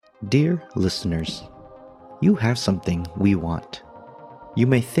Dear listeners, you have something we want. You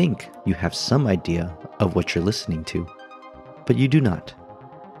may think you have some idea of what you're listening to, but you do not.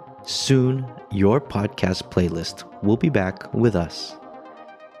 Soon, your podcast playlist will be back with us.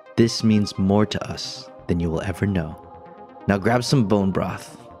 This means more to us than you will ever know. Now grab some bone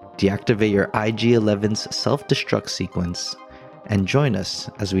broth, deactivate your IG-11's self-destruct sequence, and join us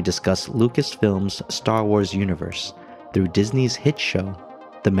as we discuss Lucasfilm's Star Wars universe through Disney's hit show,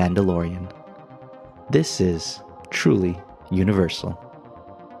 The Mandalorian. This is truly universal.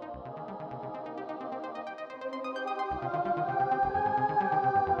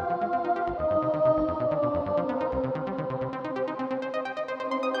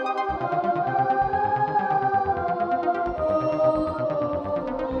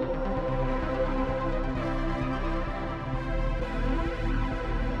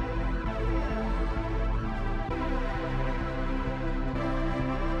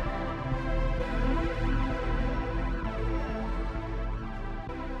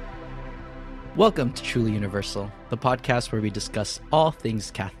 Welcome to Truly Universal, the podcast where we discuss all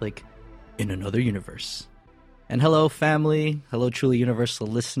things Catholic in another universe. And hello, family. Hello, Truly Universal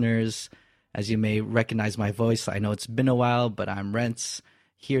listeners. As you may recognize my voice, I know it's been a while, but I'm Rents,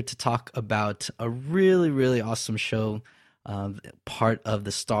 here to talk about a really awesome show, part of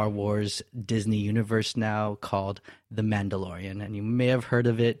the Star Wars Disney universe now, called The Mandalorian. And you may have heard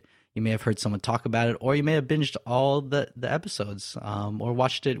of it. You may have heard someone talk about it, or you may have binged all the episodes, or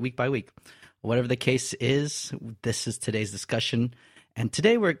watched it week by week. Whatever the case is, this is today's discussion. And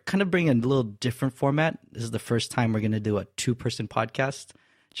today we're kind of bringing a little different format. This is the first time we're going to do a two-person podcast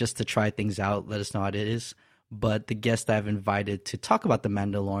just to try things out, let us know how it is. But the guest I've invited to talk about The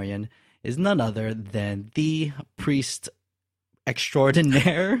Mandalorian is none other than the priest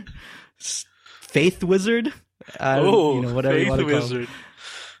extraordinaire, faith wizard. Whatever faith you want to wizard.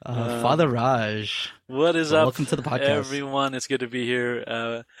 Father Raj. What is up? Welcome to the podcast, everyone. It's good to be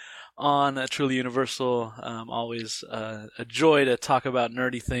here. On Truly Universal. Always a joy to talk about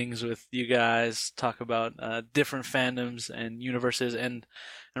nerdy things with you guys, talk about different fandoms and universes. And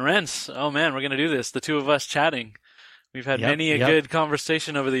Rents, oh man, we're going to do this, the two of us chatting. We've had many a good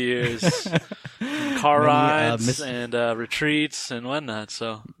conversation over the years. Car rides and retreats and whatnot.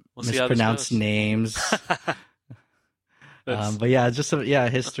 So we'll see how this goes. Mispronounced names. But yeah, just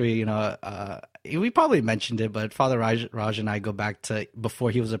history, we probably mentioned it, but Father Raj and I go back to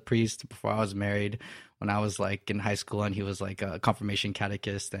before he was a priest, before I was married, when I was like in high school and he was like a confirmation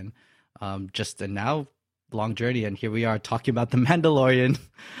catechist, and now long journey, and here we are talking about The Mandalorian.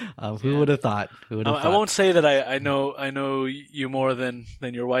 Who would have thought? I won't say that I know you more than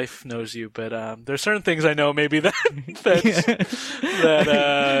your wife knows you, but there's certain things I know maybe that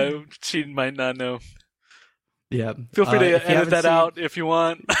she might not know. Yeah. Feel free to edit that out if you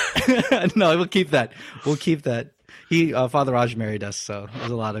want. No, we'll keep that. He, Father Raj married us, so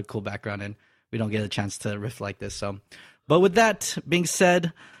there's a lot of cool background, and we don't get a chance to riff like this. So, but with that being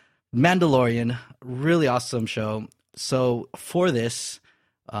said, Mandalorian, really awesome show. So for this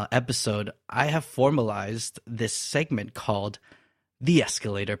episode, I have formalized this segment called The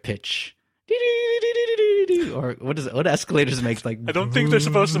Escalator Pitch. Or what is it? What do escalators make? Like, I don't think they're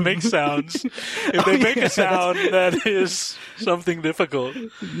supposed to make sounds. If they make a sound, that is something difficult.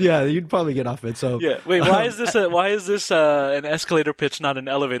 Yeah, you'd probably get off it. So yeah. Wait, why is this an escalator pitch, not an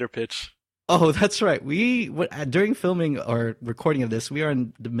elevator pitch? Oh, that's right. During filming or recording of this, we are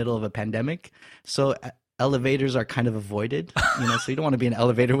in the middle of a pandemic, so elevators are kind of avoided. So you don't want to be in an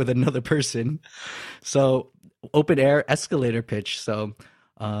elevator with another person. So open air escalator pitch. So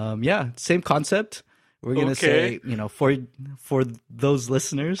same concept. We're going to say, for those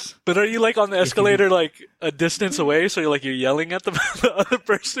listeners. But are you like on the escalator like a distance away? So you're yelling at the other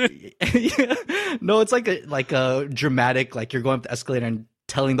person? Yeah. No, it's like a dramatic, like you're going up the escalator and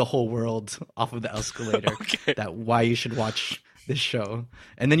telling the whole world off of the escalator that why you should watch this show.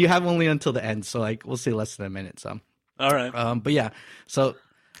 And then you have only until the end. So like we'll say less than a minute. So all right. But yeah. So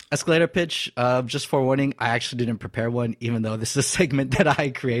escalator pitch, just forewarning, I actually didn't prepare one, even though this is a segment that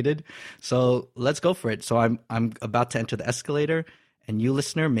I created. So let's go for it. So I'm about to enter the escalator, and you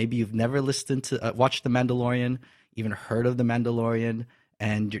listener, maybe you've never watched The Mandalorian, even heard of The Mandalorian,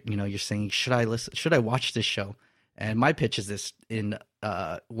 and you're saying, should I watch this show? And my pitch is this in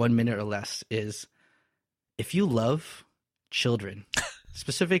 1 minute or less is, if you love children,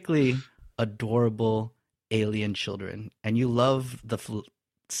 specifically adorable alien children, and you love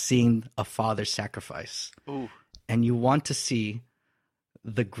seeing a father sacrifice, and you want to see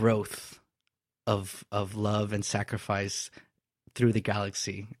the growth of love and sacrifice through the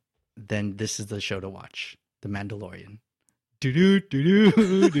galaxy, then this is the show to watch, The Mandalorian.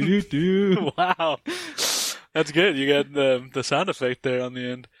 Do-do-do-do-do-do-do. Wow, that's good. You got the sound effect there on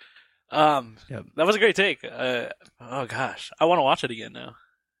the end. Yep. That was a great take. Oh gosh, I want to watch it again now.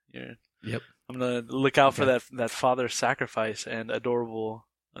 Yep. I'm gonna look out for Okay. that father sacrifice and adorable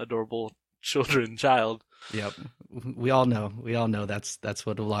child. Yep. We all know. That's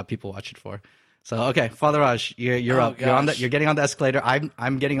what a lot of people watch it for. So okay, Father Raj, you're Oh up. You're on the. gosh. You're getting on the escalator.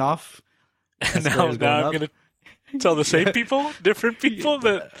 I'm getting off. And Escalator's going I'm up. gonna tell the same people, different people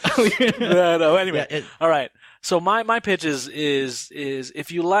that. Anyway, Yeah, all right. So my pitch is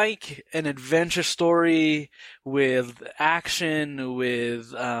if you like an adventure story with action, with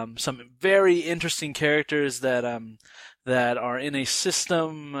some very interesting characters that are in a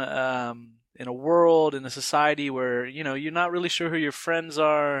system, in a world, in a society where you're not really sure who your friends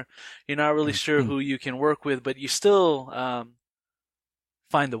are, you're not really sure who you can work with, but you still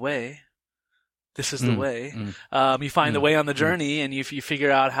find the way. This is the way. You find the way on the journey, and you figure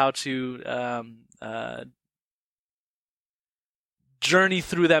out how to journey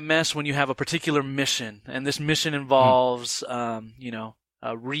through that mess when you have a particular mission, and this mission involves,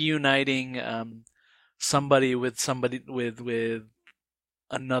 reuniting somebody with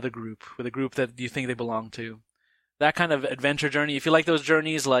another group, with a group that you think they belong to. That kind of adventure journey. If you like those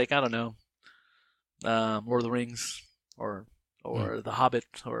journeys, like I don't know, Lord of the Rings, or The Hobbit,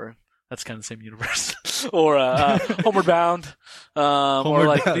 or that's kind of the same universe, or Homeward Bound, or Homeward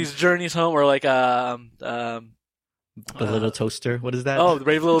like Bound. these journeys home, or like The Little Toaster. What is that? Oh, the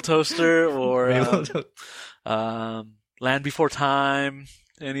Brave Little Toaster, or Brave Little Land Before Time,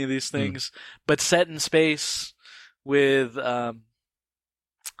 any of these things, but set in space with a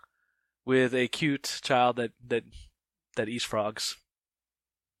cute child that eats frogs.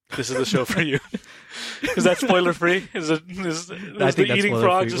 This is the show for you. Is that spoiler free? Is I think the that's eating spoiler-free.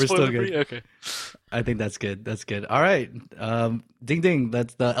 frogs We're still spoiler good. free? Okay. I think that's good. That's good. All right. Ding ding.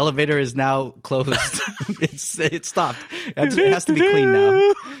 That's the elevator is now closed. It stopped. It has to be clean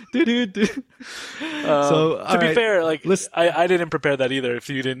now. Do-do-do. So To all be right. fair, like Listen- I didn't prepare that either. If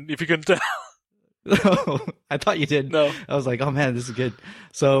you couldn't tell. I thought you did. No. I was like, oh man, this is good.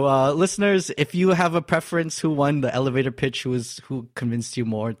 So, listeners, if you have a preference, who won the elevator pitch, who convinced you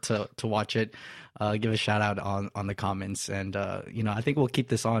more to watch it, give a shout out on the comments, and I think we'll keep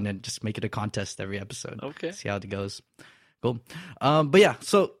this on and just make it a contest every episode. Okay. See how it goes. Cool. But yeah,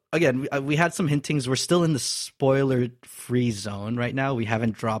 so again, we had some hintings. We're still in the spoiler-free zone right now. We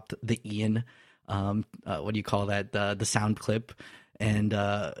haven't dropped the Ian, what do you call that? The sound clip. And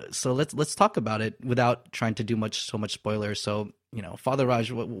so let's talk about it without trying to do so much spoiler. So, Father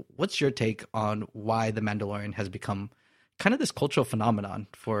Raj, what's your take on why The Mandalorian has become kind of this cultural phenomenon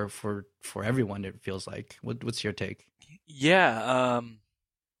for everyone, it feels like? What's your take? Yeah,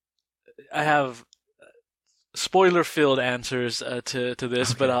 I have spoiler-filled answers to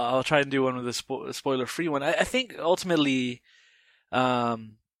this, but I'll try and do one with a spoiler-free one. I think ultimately,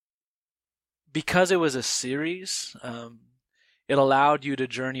 because it was a series, it allowed you to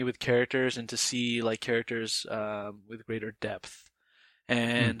journey with characters and to see like characters with greater depth,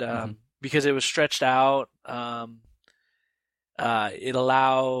 and because it was stretched out, it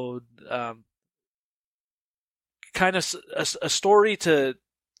allowed kind of a story to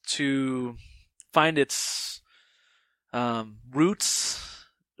find its roots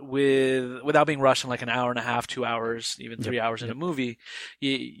without being rushed in like an hour and a half, 2 hours, even 3 hours in a movie.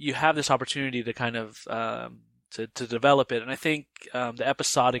 You have this opportunity to kind of to develop it, and I think the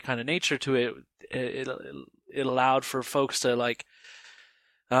episodic kind of nature to it allowed for folks to like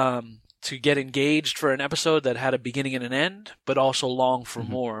to get engaged for an episode that had a beginning and an end, but also long for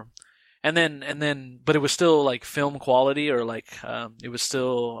more. And then, but it was still like film quality, or like it was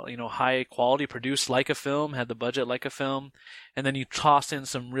still high quality, produced like a film, had the budget like a film. And then you tossed in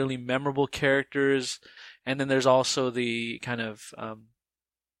some really memorable characters, and then there's also the kind of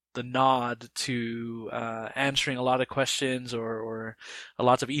the nod to answering a lot of questions or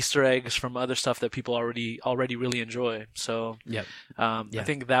lots of Easter eggs from other stuff that people already really enjoy. So I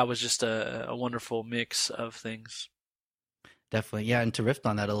think that was just a wonderful mix of things. Definitely. Yeah. And to riff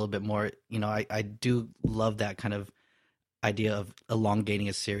on that a little bit more, I do love that kind of idea of elongating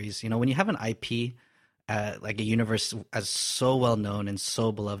a series. When you have an IP, like a universe as so well known and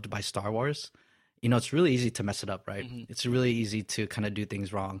so beloved by Star Wars, it's really easy to mess it up, right? It's really easy to kind of do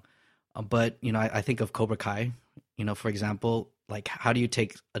things wrong. But, I think of Cobra Kai, for example, like how do you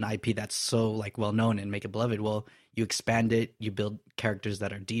take an IP that's so like well known and make it beloved? Well, you expand it, you build characters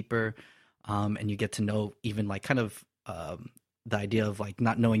that are deeper, and you get to know even like kind of the idea of like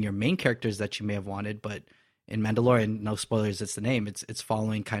not knowing your main characters that you may have wanted, but in Mandalorian, no spoilers, it's the name. It's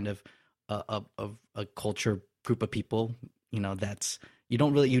following kind of a culture group of people, that's you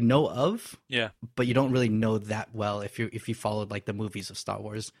don't really know of, Yeah. but you don't really know that well if you followed like the movies of Star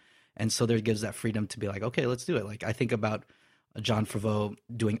Wars. And so there gives that freedom to be like, okay, let's do it. Like I think about John Favreau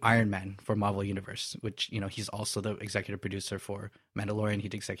doing Iron Man for Marvel Universe, which he's also the executive producer for Mandalorian. He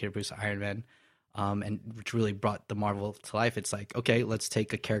did executive producer Iron Man, and which really brought the Marvel to life. It's like, okay, let's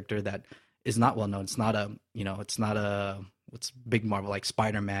take a character that is not well known. It's not a what's big Marvel like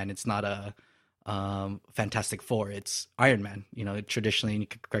Spider Man. It's not a Fantastic Four. It's Iron Man. Traditionally, and you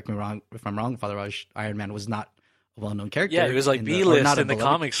could correct me wrong if I'm wrong, Father Raj, Iron Man was not a well-known character. Yeah, he was like B-list in the beloved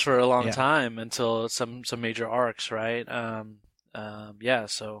comics for a long Yeah. time until some major arcs, right? Yeah,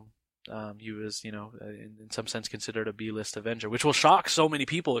 so he was, in some sense considered a B-list Avenger, which will shock so many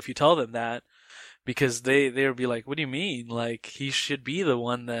people if you tell them that, because they'll be like, "What do you mean? Like he should be the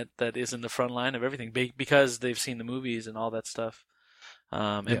one that is in the front line of everything," because they've seen the movies and all that stuff,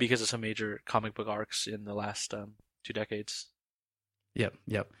 and Yeah. because of some major comic book arcs in the last 2 decades. Yep.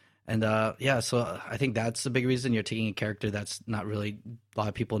 And so I think that's the big reason you're taking a character that's not really a lot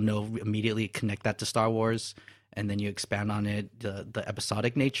of people know immediately connect that to Star Wars, and then you expand on it. The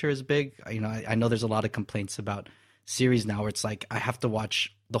episodic nature is big. I know there's a lot of complaints about series now where it's like I have to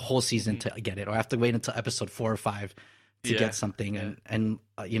watch the whole season to get it, or I have to wait until episode 4 or 5 to Yeah, get something. yeah. And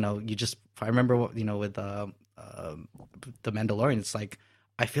you just I remember with the Mandalorian, it's like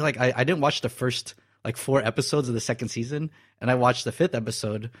I feel like I didn't watch the first like 4 episodes of the second season, and I watched the 5th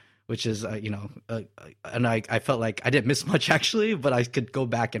episode, which is and I felt like I didn't miss much actually, but I could go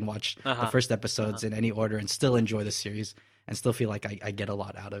back and watch the first episodes in any order and still enjoy the series and still feel like I get a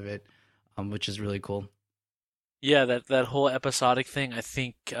lot out of it, which is really cool. Yeah, that whole episodic thing, I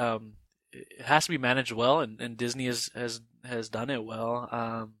think it has to be managed well, and Disney has done it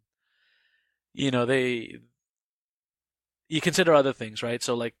well. They you consider other things, right?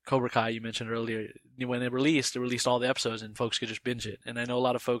 So like Cobra Kai, you mentioned earlier, when it released all the episodes, and folks could just binge it. And I know a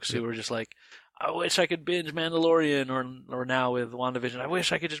lot of folks who were just like, I wish I could binge Mandalorian, or now with WandaVision, I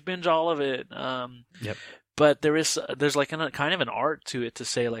wish I could just binge all of it. Yep. But there's like kind of an art to it to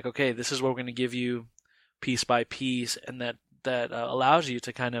say like, okay, this is what we're going to give you piece by piece, and that allows you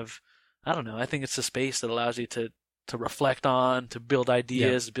to kind of, I don't know, I think it's the space that allows you to reflect on, to build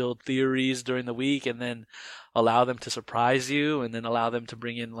ideas, build theories during the week, and then allow them to surprise you, and then allow them to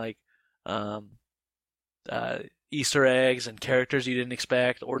bring in like Easter eggs and characters you didn't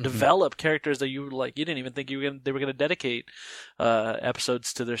expect, or develop characters that you didn't even think they were going to dedicate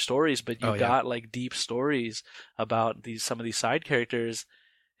episodes to their stories, but you got like deep stories about some of these side characters,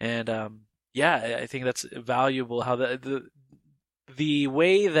 and I think that's valuable. How the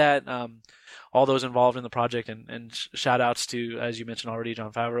way that all those involved in the project, and shout outs to, as you mentioned already,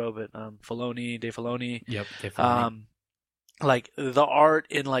 Jon Favreau, but Dave Filoni. Yep, Dave Filoni. Like the art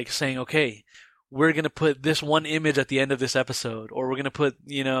in like saying, okay, we're gonna put this one image at the end of this episode, or we're gonna put,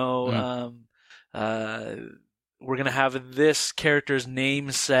 we're gonna have this character's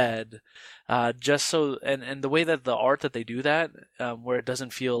name said, just so, and the way that the art that they do that, where it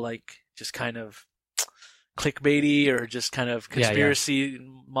doesn't feel like just kind of clickbaity or just kind of conspiracy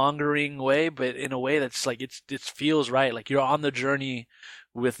mongering way, but in a way that's like it feels right. Like you're on the journey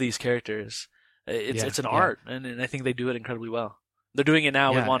with these characters. It's an art, and I think they do it incredibly well. They're doing it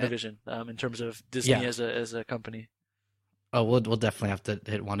now with WandaVision, in terms of Disney as a company. Oh, we'll definitely have to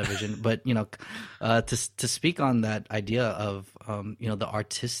hit WandaVision, but to speak on that idea of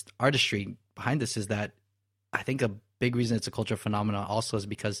the artistry behind this is that I think a big reason it's a cultural phenomenon also is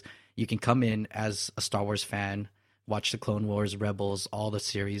because you can come in as a Star Wars fan, watch the Clone Wars, Rebels, all the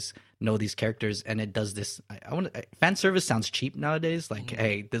series, know these characters, and it does this. Fan service sounds cheap nowadays. Like,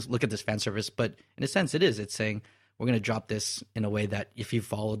 hey, look at this fan service, but in a sense, it is. It's saying we're going to drop this in a way that if you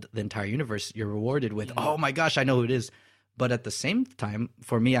followed the entire universe, you're rewarded with. Oh my gosh, I know who it is. But at the same time,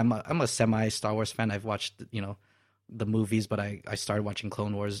 for me, I'm a semi Star Wars fan. I've watched the movies, but I started watching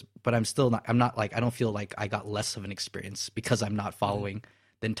Clone Wars. But I'm still not. I'm not like, I don't feel like I got less of an experience because I'm not following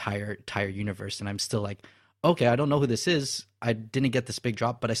the entire universe, and I'm still like, okay, I don't know who this is. I didn't get this big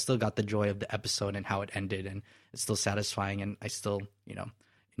drop, but I still got the joy of the episode and how it ended, and it's still satisfying, and I still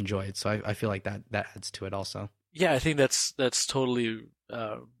enjoy it. So I feel like that adds to it also. Yeah, I think that's totally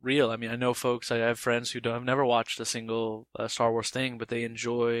real. I mean, I know folks. I have friends who have never watched a single Star Wars thing, but they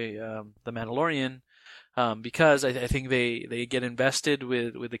enjoy The Mandalorian because I think they get invested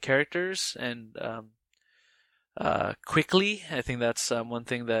with the characters and quickly. I think that's one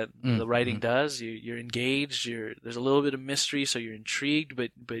thing that the writing does. You're engaged. There's a little bit of mystery, so you're intrigued,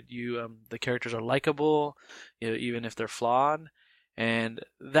 but the characters are likable, even if they're flawed. And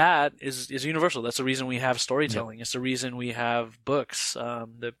that is universal. That's the reason we have storytelling. It's the reason we have books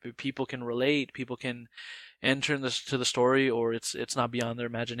that people can relate. People can enter into the story, or it's not beyond their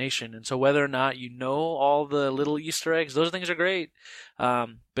imagination. And so whether or not you know all the little Easter eggs, those things are great.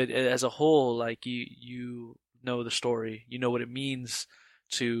 But as a whole, like you know the story, you know what it means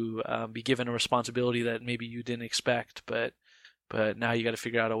to be given a responsibility that maybe you didn't expect, but now you got to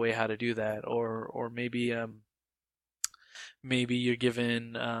figure out a way how to do that, or maybe maybe you're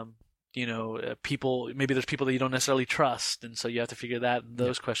given people, maybe there's people that you don't necessarily trust, and so you have to figure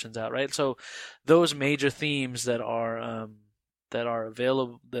those questions out, right? So those major themes that are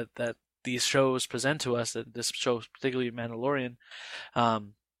available, that these shows present to us, that this show, particularly Mandalorian,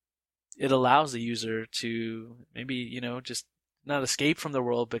 it allows the user to maybe, just not escape from the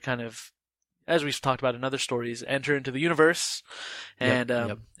world, but kind of, as we've talked about in other stories, enter into the universe and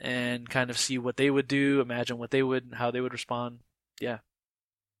and kind of see what they would do, imagine how they would respond. Yeah.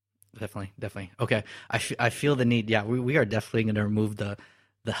 Definitely. Okay. I feel the need. Yeah, we are definitely going to remove the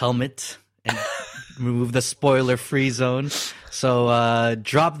helmet and remove the spoiler free zone. So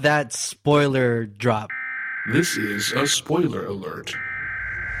drop that spoiler drop. This is a spoiler alert.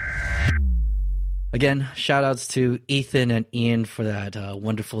 Again, shout outs to Ethan and Ian for that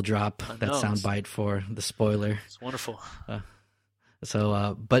wonderful drop, that soundbite for the spoiler. It's wonderful.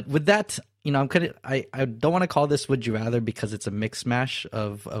 But with that, I don't want to call this Would You Rather because it's a mix mash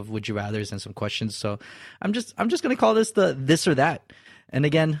of Would You Rathers and some questions. So I'm just going to call this the This or That. And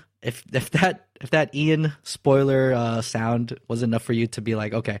again, if that Ian spoiler sound was enough for you to be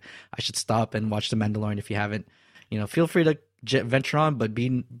like, okay, I should stop and watch The Mandalorian if you haven't, feel free to venture on, but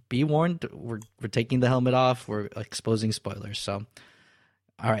be warned, we're taking the helmet off, we're exposing spoilers. So,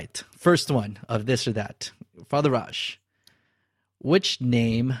 all right, first one of This or That. Father Raj, which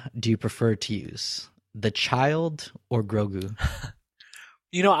name do you prefer to use, the child or Grogu?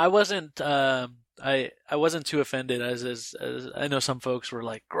 I wasn't I wasn't too offended as I know some folks were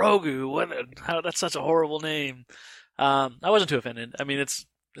like, Grogu, that's such a horrible name. I wasn't too offended. I mean, it's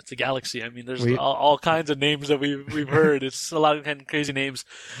a galaxy. I mean, there's all kinds of names that we've heard. It's a lot of kind of crazy names.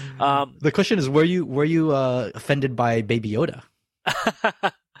 The question is, were you offended by Baby Yoda?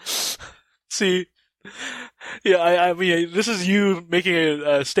 See, yeah, I mean, this is you making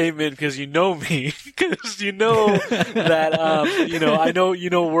a statement because you know me, because you know that I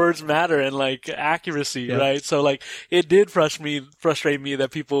know words matter and like accuracy, right? So like it did frustrate me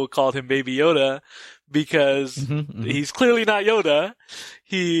that people called him Baby Yoda. Because he's clearly not Yoda.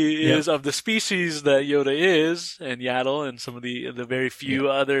 He is of the species that Yoda is, and Yaddle, and some of the very few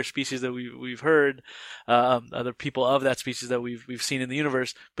other species that we've heard, other people of that species that we've seen in the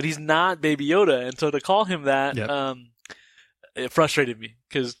universe. But he's not Baby Yoda, and so to call him that, it frustrated me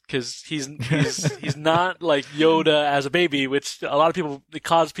because he's not like Yoda as a baby, which a lot of people, it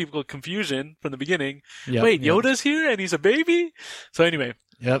caused people confusion from the beginning. Wait, Yoda's here and he's a baby? So anyway.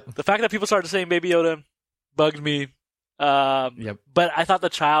 The fact that people started saying Baby Yoda bugged me. But I thought the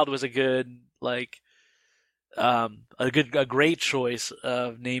child was a good, a great choice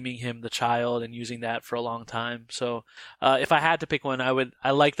of naming him the child and using that for a long time. So, if I had to pick one, I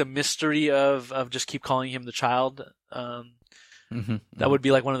like the mystery of just keep calling him the child. That would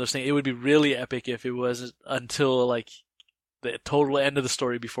be like one of those things. It would be really epic if it was until like the total end of the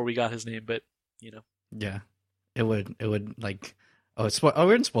story before we got his name. But yeah, it would like. Oh,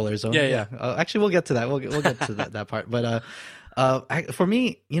 we're in spoilers zone. Yeah. Actually, we'll get to that. We'll get to that part. But for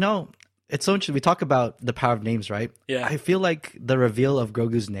me, it's so interesting. We talk about the power of names, right? Yeah. I feel like the reveal of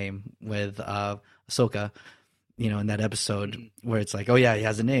Grogu's name with Ahsoka, in that episode where it's like, oh yeah, he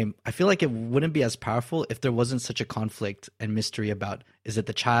has a name. I feel like it wouldn't be as powerful if there wasn't such a conflict and mystery about, is it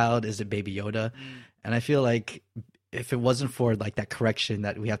the child? Is it Baby Yoda? And I feel like if it wasn't for like that correction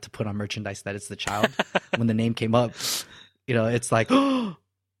that we have to put on merchandise that it's the child when the name came up. It's like,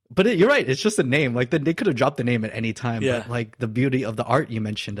 but you're right. It's just a name. Like they could have dropped the name at any time. Yeah. But like the beauty of the art you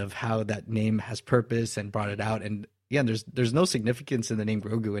mentioned of how that name has purpose and brought it out. And yeah, there's no significance in the name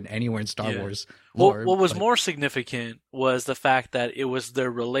Grogu in anywhere in Star Wars lore. What was more significant was the fact that it was their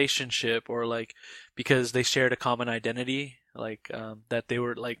relationship, or like because they shared a common identity, like that they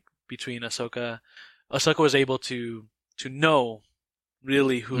were like between Ahsoka. Ahsoka was able to know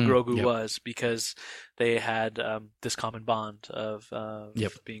really who Grogu was because they had this common bond of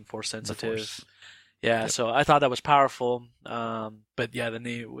being Force sensitive. So I thought that was powerful. But yeah, the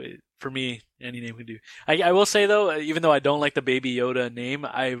name, for me, any name could do. I will say though, even though I don't like the Baby Yoda name,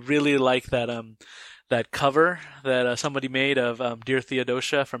 I really like that that cover that somebody made of Dear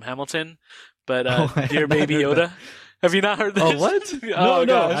Theodosia from Hamilton, but Dear Baby Yoda. Have you not heard this? Oh, what? No,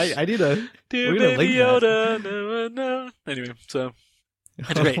 gosh. I need a... Dear Baby Yoda, no. Anyway, so...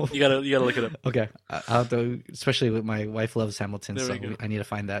 It's great. You gotta look it up. Okay, I'll have to, especially with my wife loves Hamilton, There so we go. I need to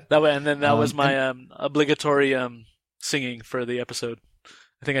find that. That way, and then that was my and obligatory singing for the episode.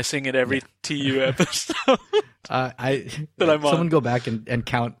 I think I sing it every TU episode. I That I'm on. someone go back and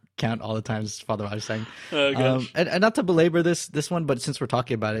count all the times Father Raj sang. Oh gosh. And not to belabor this one, but since we're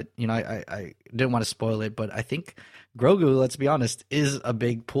talking about it, I didn't want to spoil it, but I think Grogu, let's be honest, is a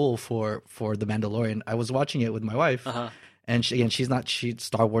big pull for the Mandalorian. I was watching it with my wife, and she's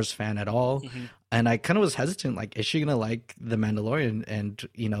Star Wars fan at all, and I kind of was hesitant, like, is she gonna like the Mandalorian? And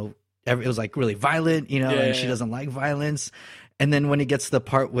it was like really violent, and she doesn't like violence. And then when it gets to the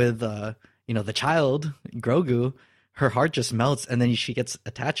part with the child Grogu, her heart just melts, and then she gets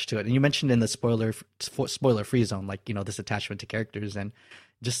attached to it. And you mentioned in the spoiler free zone, like, this attachment to characters and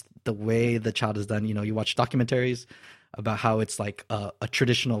just the way the child is done. You watch documentaries about how it's like a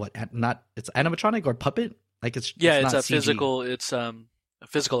traditional, it's animatronic or puppet. Like it's it's not a CG. physical. It's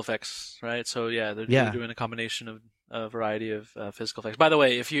physical effects, right? So they're doing a combination of a variety of physical effects. By the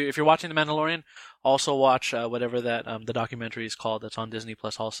way, if you're watching The Mandalorian, also watch whatever that the documentary is called. That's on Disney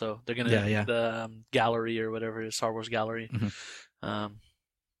Plus. Also, they're gonna the gallery or whatever it is, Star Wars Gallery. We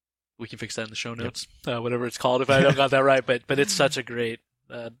can fix that in the show notes, whatever it's called if I don't got that right. But it's such a great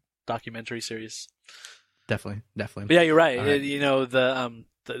documentary series. Definitely. But yeah, you're right.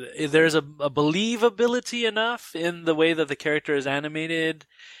 There's a believability enough in the way that the character is animated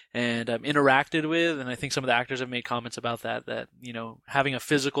and interacted with, and I think some of the actors have made comments about that having a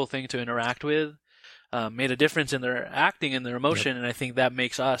physical thing to interact with made a difference in their acting and their emotion, and I think that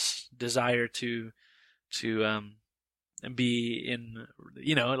makes us desire to be in,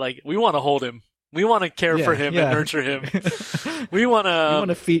 like, we want to hold him. We want to care for him and nurture him. We want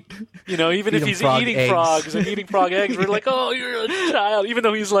to feed, even if he's eating eggs. frogs and eating frog eggs, we're like, oh, you're a child, even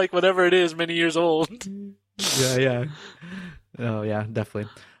though he's like whatever it is, many years old. Yeah. Oh yeah, definitely.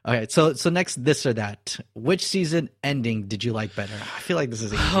 Okay, so next, this or that. Which season ending did you like better? I feel like this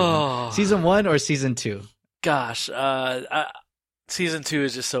is an easy one. Season 1 or season 2? Gosh, season 2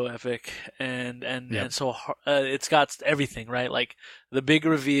 is just so epic and so it's got everything, right? Like the big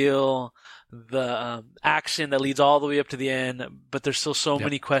reveal, the action that leads all the way up to the end, but there's still so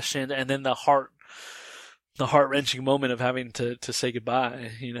many questions, and then the heart-wrenching moment of having to say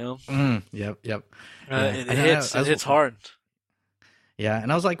goodbye. Yep. It hits hard. Yeah,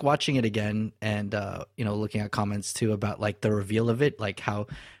 and I was like watching it again, and looking at comments too about like the reveal of it, like how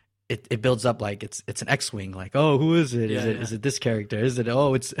it builds up like it's an X-wing, like, oh, who is it? Is it this character? Is it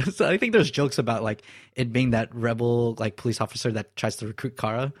it's I think there's jokes about like it being that rebel like police officer that tries to recruit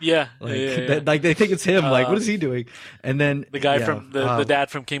Kara. Like they think it's him. Like, what is he doing? And then the guy from the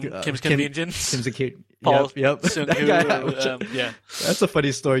dad from Kim's Convenience. Kim's a cute. Paul. Yep. That's a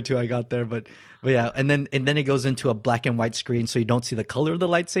funny story too. I got there, but yeah, and then it goes into a black and white screen, so you don't see the color of the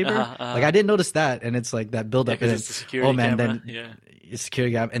lightsaber. Like I didn't notice that, and it's like that build up. And it's the security camera.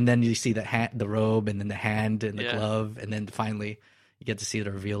 Security guy, and then you see the robe, and then the hand, and the glove, and then finally you get to see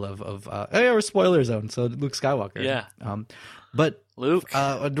the reveal of we're spoiler zone. So Luke Skywalker. Yeah. But Luke.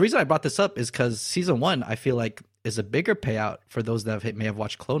 The reason I brought this up is because season 1, I feel like, is a bigger payout for those that may have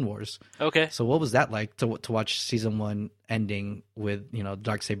watched Clone Wars. Okay. So what was that like to watch season 1 ending with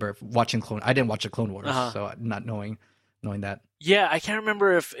Darksaber watching Clone? I didn't watch the Clone Wars, so not knowing that. Yeah, I can't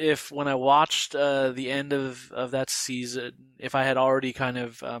remember if when I watched the end of that season, if I had already kind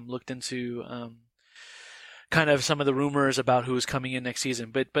of looked into kind of some of the rumors about who was coming in next season.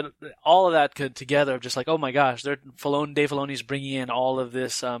 But all of that together, just like, oh my gosh, Dave Filoni's bringing in all of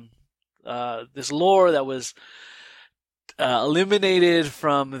this this lore that was eliminated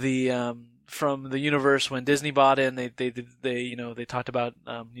from the universe when Disney bought it, and they talked about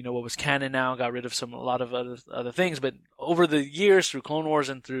what was canon now, got rid of a lot of other things, but over the years through Clone Wars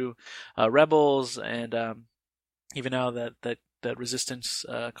and through Rebels and even now that Resistance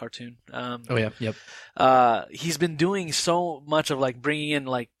cartoon. He's been doing so much of like bringing in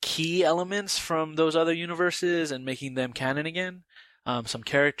like key elements from those other universes and making them canon again. Some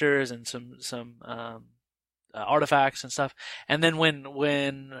characters and some artifacts and stuff. And then when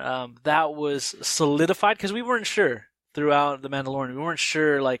that was solidified, because we weren't sure throughout The Mandalorian, we weren't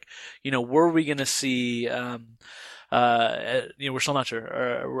sure, like, were we going to see, we're still not sure.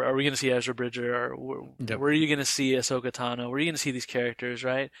 Are we going to see Ezra Bridger? Or were you going to see Ahsoka Tano? Were you going to see these characters,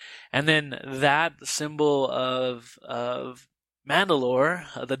 right? And then that symbol of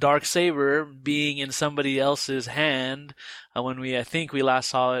Mandalore, the Darksaber, being in somebody else's hand, when I think we last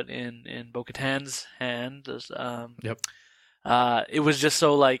saw it in Bo-Katan's hand. It was just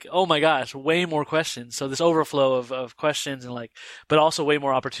so like, oh my gosh, way more questions. So this overflow of questions and like, but also way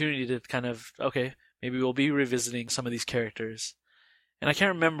more opportunity to kind of, okay, maybe we'll be revisiting some of these characters. and I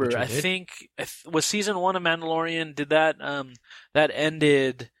can't remember. Which I we did. think was season 1 of Mandalorian. Did that that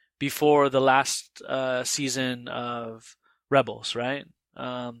ended before the last season of Rebels, right?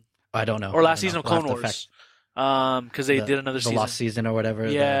 I don't know. Or I last don't season know. of We'll Clone have to Wars. Because they did another the season. lost season or whatever.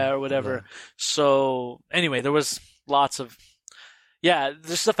 Yeah, or whatever. So anyway, there was lots of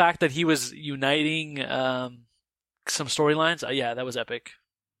just the fact that he was uniting some storylines. Yeah, that was epic.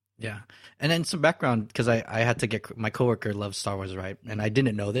 Yeah. And then some background, because I had to get, my coworker loves Star Wars, right? And I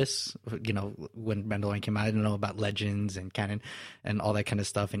didn't know this, when Mandalorian came out. I didn't know about Legends and canon and all that kind of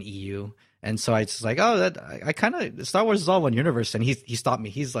stuff in EU. And so I was like, I kind of, Star Wars is all one universe. And he stopped me.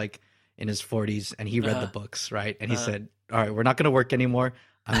 He's like in his 40s and he read the books, right? And he said, all right, we're not going to work anymore.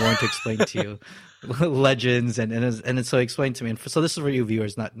 I'm going to explain to you Legends. And so he explained to me. And so this is for you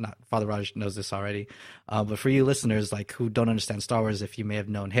viewers, not Father Raj knows this already. But for you listeners, like who don't understand Star Wars, if you may have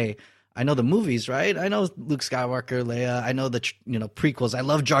known, hey, I know the movies, right? I know Luke Skywalker, Leia. I know the prequels. I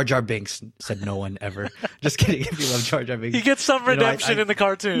love Jar Jar Binks. Said no one ever. Just kidding. If you love Jar Jar Binks, He gets some redemption in the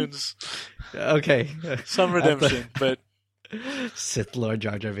cartoons. Okay, Some redemption, but Sith Lord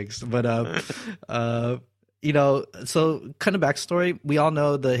Jar Jar Binks. But so kind of backstory. We all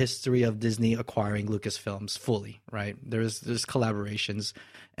know the history of Disney acquiring Lucasfilms fully, right? There's collaborations,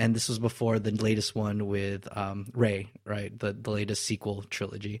 and this was before the latest one with Rey, right? The latest sequel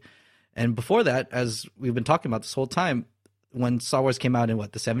trilogy. And before that, as we've been talking about this whole time, when Star Wars came out in the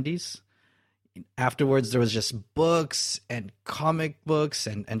 70s, afterwards there was just books and comic books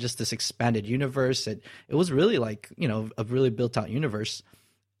and just this expanded universe. It was really like, a really built out universe.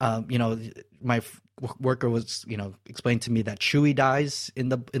 My worker was, explained to me that Chewie dies in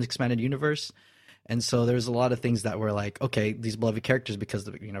the expanded universe. And so there's a lot of things that were like, okay, these beloved characters because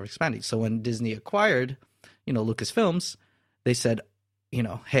the universe expanding. So when Disney acquired, Lucasfilms, they said,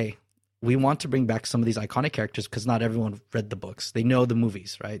 hey, we want to bring back some of these iconic characters because not everyone read the books. They know the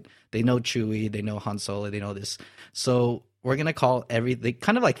movies, right? They know Chewie, they know Han Solo, they know this. So we're gonna call they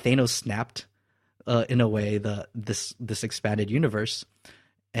kind of like Thanos snapped, in a way, this expanded universe,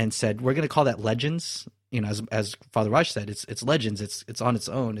 and said we're gonna call that Legends. As Father Raj said, it's Legends. It's on its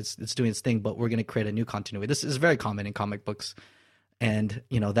own. It's doing its thing. But we're gonna create a new continuity. This is very common in comic books. And,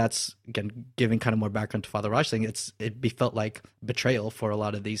 that's, again, giving kind of more background to Father Raj saying it felt like betrayal for a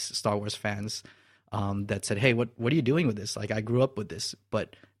lot of these Star Wars fans, that said, hey, what are you doing with this? Like, I grew up with this.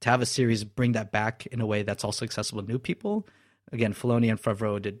 But to have a series bring that back in a way that's also accessible to new people, again, Filoni and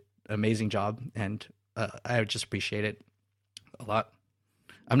Favreau did an amazing job. And I just appreciate it a lot.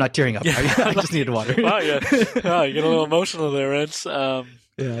 I'm not tearing up. I just needed water. Wow, yeah. Wow, you get a little emotional there, Rents.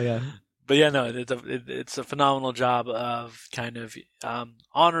 Yeah. But yeah, no, it's a phenomenal job of kind of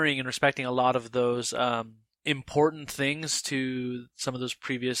honoring and respecting a lot of those important things to some of those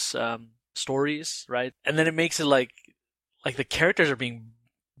previous stories, right? And then it makes it like the characters are being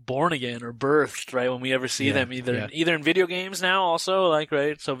born again or birthed, right? When we ever see them, either in video games now, also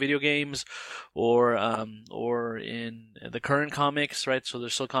right? So video games, or in the current comics, right? So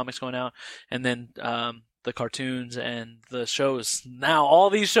there's still comics going out, and then the cartoons and the shows. Now,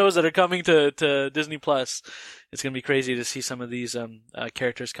 all these shows that are coming to Disney Plus, it's going to be crazy to see some of these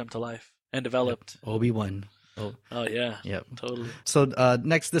characters come to life and developed. Yep. Obi-Wan. Oh yeah. Yep. Totally. So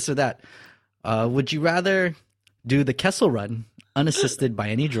next, this or that. Would you rather do the Kessel Run unassisted by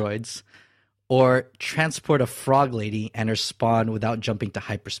any droids, or transport a frog lady and her spawn without jumping to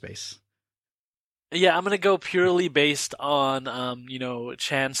hyperspace? Yeah, I'm gonna go purely based on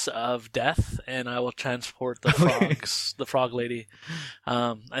chance of death, and I will transport the frogs, the frog lady.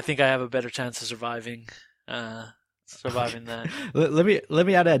 I think I have a better chance of surviving that. Let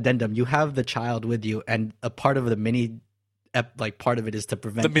me add an addendum. You have the child with you, and a part of the part of it is to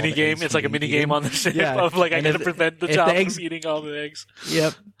prevent the mini game. It's like a mini game on the ship of like I got to prevent the child from eating all the eggs.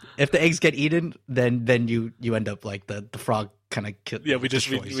 Yep. If the eggs get eaten, then you end up like the frog kind of kills. Yeah, we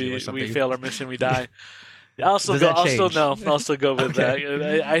fail our mission, we die. I'll still go with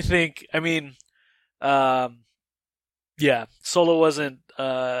that. I think. I mean, Solo wasn't.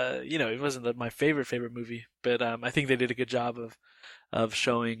 It wasn't my favorite movie, but I think they did a good job of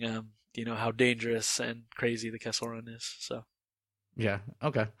showing how dangerous and crazy the Kessel Run is. So yeah,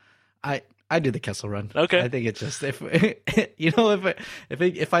 okay, I do the Kessel Run. Okay, I think it's just if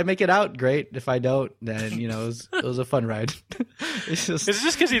I make it out, great. If I don't, then it was a fun ride. Is it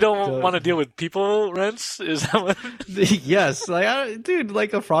just because you don't want to deal with people, Rents? Is that what? Yes, dude,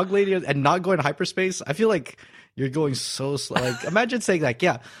 like a frog lady and not going to hyperspace. I feel like you're going so slow. Like, imagine saying like,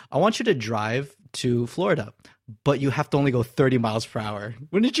 yeah, I want you to drive to Florida, but you have to only go 30 miles per hour.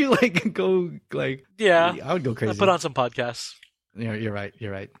 Wouldn't you go like? Yeah, I would go crazy. I'd put on some podcasts. You're right.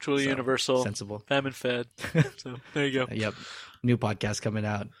 You're right. Truly So, universal. sensible. Famine fed. So there you go. Yep. New podcast coming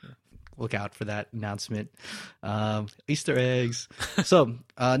out. Look out for that announcement. Easter eggs. So,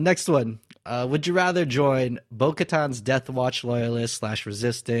 next one. Would you rather join Bo-Katan's Death Watch loyalist /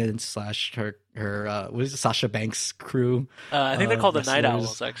 resistance / her what is it, Sasha Banks crew? I think they're called the Night wrestlers?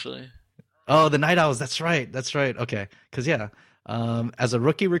 Owls, actually. Oh, the Night Owls. That's right. That's right. Okay. Because as a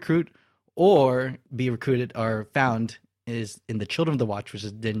rookie recruit or be recruited or found is in the Children of the Watch, which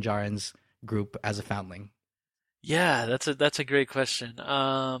is Din Djarin's group as a foundling. Yeah, that's a great question.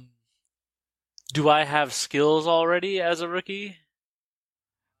 Do I have skills already as a rookie?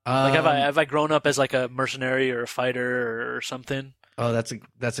 Like have I grown up as like a mercenary or a fighter or something? Oh, that's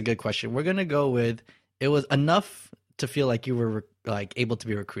a good question. We're gonna go with it was enough to feel like you were like able to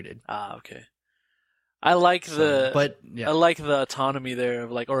be recruited. Ah, okay. I like the I like the autonomy there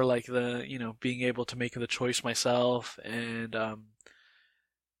of like or like the being able to make the choice myself and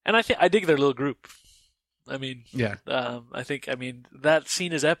I dig their little group. I mean, yeah. I mean that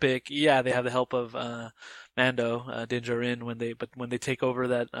scene is epic. Yeah, they have the help of Mando, Din Djarin when they take over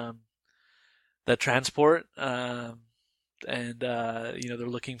that transport, and they're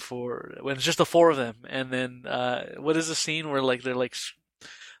looking for when it's just the four of them, and then what is the scene where like they're like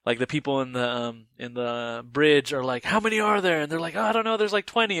the people in the bridge are like, how many are there? And they're like, oh, I don't know, there's like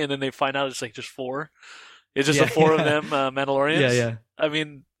 20, and then they find out it's like just 4. It's just the 4 of them, Mandalorians. Yeah, yeah. I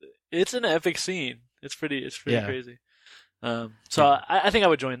mean, it's an epic scene. It's pretty crazy. So Yeah. I think I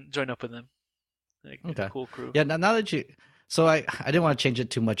would join up with them. Like, Okay. Cool crew. Yeah, now that you, so I didn't want to change it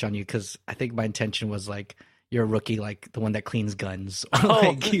too much on you because I think my intention was like you're a rookie, like the one that cleans guns, or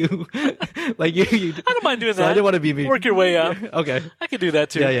like you. I don't mind doing so that. I didn't want to be Work your way up. Okay, I could do that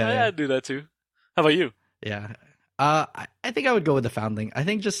too. Yeah. I'd do that too. How about you? yeah. I think I would go with the foundling. I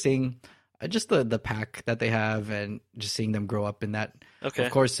think just seeing just the pack that they have and just seeing them grow up in that. Okay.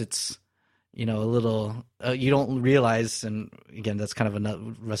 Of course, it's a little you don't realize, and again, that's kind of another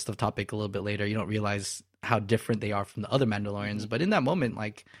rest of the topic a little bit later. You don't realize how different they are from the other Mandalorians, but in that moment,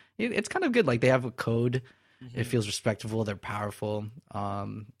 like it's kind of good. Like they have a code. It feels respectful. They're powerful.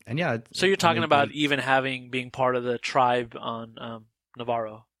 And yeah. So you're talking about even being part of the tribe on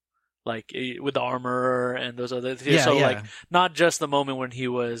Navarro, like with the armor and those other things. Yeah, so yeah. like not just the moment when he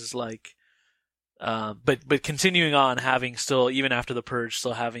was like, but continuing on having still even after the purge,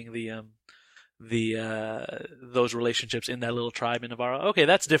 still having those relationships in that little tribe in Navarro. Okay,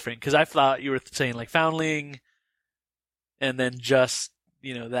 that's different because I thought you were saying like foundling, and then just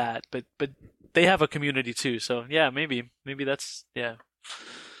that, but they have a community too. So yeah, maybe that's yeah.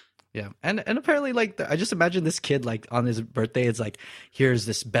 Yeah, and apparently, like, I just imagine this kid, like, on his birthday, it's like, here's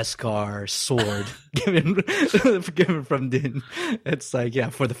this Beskar sword given from Din. It's like,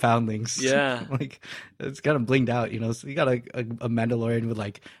 yeah, for the foundlings. Yeah. Like, it's kind of blinged out, So you got a Mandalorian with,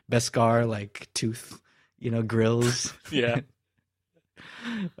 like, Beskar, like, tooth, grills. Yeah.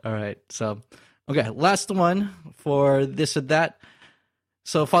 All right, so, okay, last one for this or that.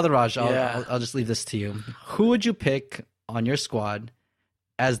 So, Father Raj, I'll just leave this to you. Who would you pick on your squad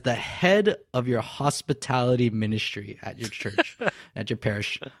as the head of your hospitality ministry at your church, at your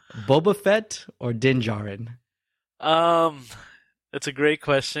parish? Boba Fett or Din Djarin? That's a great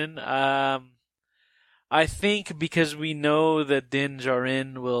question. I think because we know that Din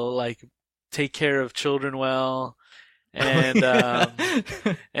Djarin will like take care of children well, and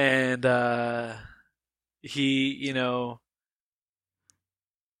he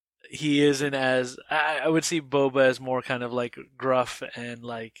he isn't as I would see Boba as more kind of like gruff and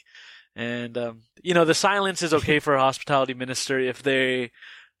like the silence is okay for a hospitality minister if they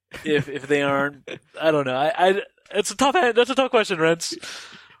aren't. I don't know. That's a tough question, Rents.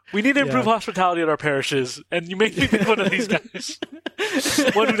 We need to improve hospitality at our parishes, and you make me think one of these guys.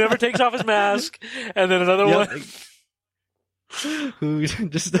 One who never takes off his mask, and then another one who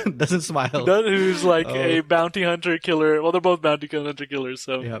just doesn't smile. Who's like a bounty hunter killer. Well, they're both bounty hunter killers,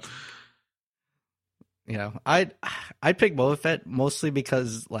 so. Yep. I'd pick Boba Fett mostly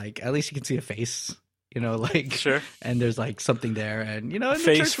because, like, at least you can see a face, like, sure. And there's like something there, and a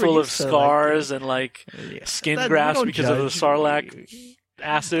face full of scars and like skin grafts because of the Sarlacc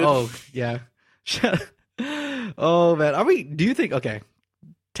acid. Oh yeah. Oh man, do you think? Okay.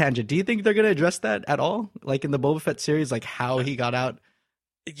 Tangent. Do you think they're going to address that at all? Like in the Boba Fett series, like how he got out?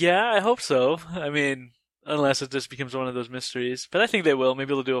 Yeah, I hope so. I mean, unless it just becomes one of those mysteries. But I think they will.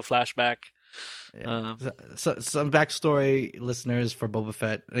 Maybe they'll do a flashback. Yeah. So some backstory, listeners, for Boba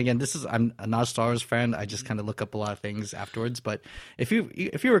Fett. And again, I'm not a Star Wars fan. I just kind of look up a lot of things afterwards. But if you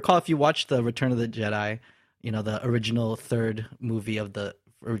recall, if you watched the Return of the Jedi, the original 3rd movie of the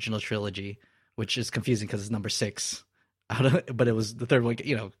original trilogy, which is confusing because it's number 6. but it was the third one.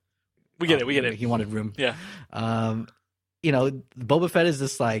 We get it. He wanted room. Yeah. Boba Fett is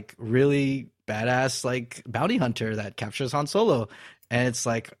this like really badass like bounty hunter that captures Han Solo, and it's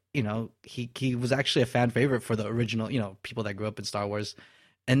like he was actually a fan favorite for the original people that grew up in Star Wars,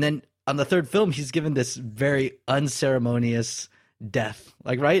 and then on the third film he's given this very unceremonious death.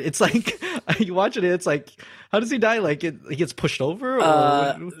 Like, right? It's like you watch it, it's like, how does he die? Like he gets pushed over? Or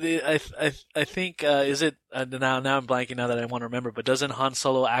I think is it now I'm blanking now that I want to remember, but doesn't Han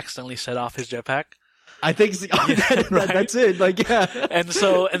Solo accidentally set off his jetpack? I think so. Right? That's it. Like, yeah. And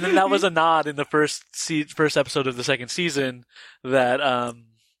then that was a nod in the first episode of the second season that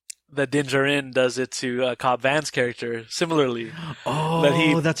Din Djarin does it to Cobb Vanth's character similarly.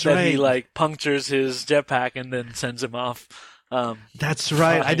 Oh, that's right. That he like punctures his jetpack and then sends him off. That's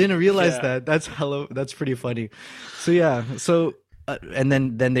right. I didn't realize that. That's pretty funny. So yeah. So and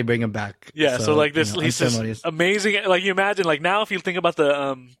then they bring him back. Yeah. So like this, he's just amazing. Like you imagine, like now if you think about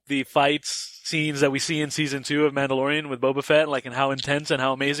the fights scenes that we see in season 2 of Mandalorian with Boba Fett, like, and how intense and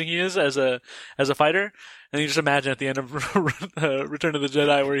how amazing he is as a fighter, and you just imagine at the end of Return of the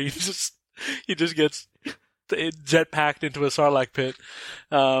Jedi where he just gets jetpacked into a Sarlacc pit,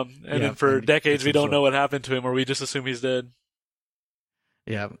 and then for decades we don't know what happened to him, or we just assume he's dead.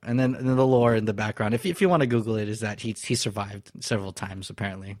 Yeah, and then the lore in the background, if you want to Google it, is that he survived several times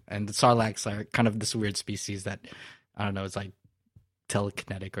apparently, and the Sarlaccs are kind of this weird species that I don't know, it's like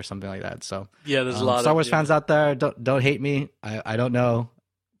telekinetic or something like that. So yeah, there's a lot Star Wars fans out there. Don't hate me. I don't know.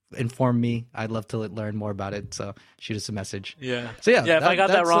 Inform me. I'd love to learn more about it. So shoot us a message. Yeah. So yeah. If I got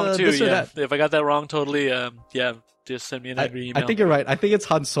that wrong too. Yeah. If I got that wrong, totally. Just send me an angry email. I think you're right. I think it's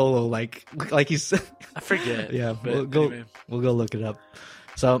Han Solo. Like you said. I forget. Yeah. We'll go look it up.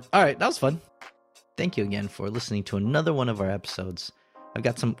 So all right, that was fun. Thank you again for listening to another one of our episodes. I've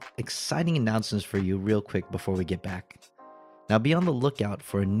got some exciting announcements for you real quick before we get back. Now be on the lookout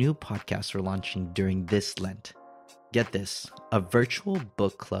for a new podcast we're launching during this Lent. Get this, a virtual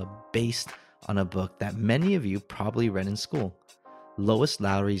book club based on a book that many of you probably read in school, Lois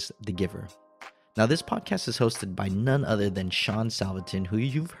Lowry's The Giver. Now this podcast is hosted by none other than Sean Salvaton, who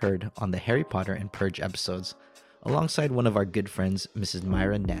you've heard on the Harry Potter and Purge episodes, alongside one of our good friends, Mrs.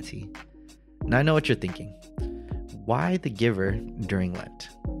 Myra Natty. Now I know what you're thinking. Why The Giver during Lent?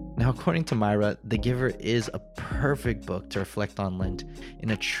 Now, according to Myra, The Giver is a perfect book to reflect on Lent in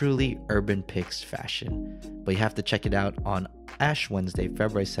a truly Urban Picks fashion. But you have to check it out on Ash Wednesday,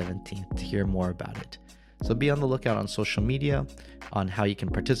 February 17th to hear more about it. So be on the lookout on social media on how you can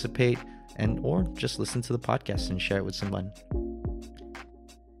participate or just listen to the podcast and share it with someone.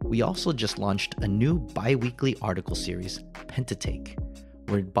 We also just launched a new bi-weekly article series, Pentatake,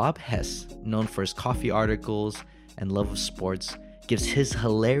 where Bob Hess, known for his coffee articles and love of sports, gives his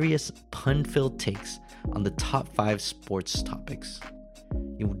hilarious pun-filled takes on the top 5 sports topics.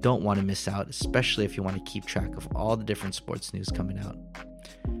 You don't want to miss out, especially if you want to keep track of all the different sports news coming out.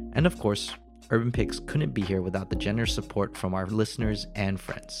 And of course, Urban Picks couldn't be here without the generous support from our listeners and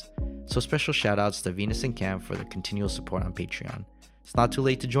friends. So special shout outs to Venus and Cam for their continual support on Patreon. It's not too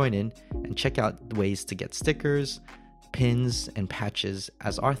late to join in and check out the ways to get stickers, pins, and patches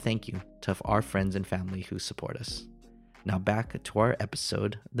as our thank you to our friends and family who support us. Now back to our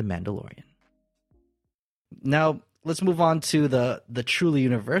episode, The Mandalorian. Now let's move on to the truly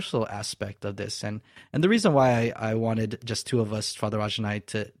universal aspect of this, and the reason why I wanted just two of us, Father Raj and I,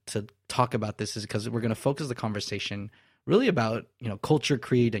 to talk about this is because we're going to focus the conversation really about culture,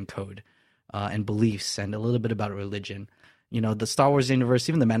 creed, and code, and beliefs, and a little bit about religion. The Star Wars universe,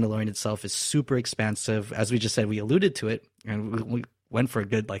 even the Mandalorian itself, is super expansive. As we just said, we alluded to it, and we went for a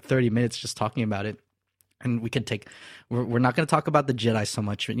good 30 minutes just talking about it. And we're not going to talk about the Jedi so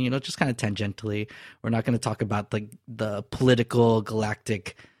much, just kind of tangentially. We're not going to talk about the political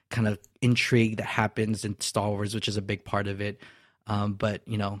galactic kind of intrigue that happens in Star Wars, which is a big part of it. But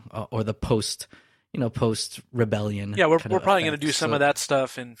or the post rebellion. Yeah, we're probably going to do some of that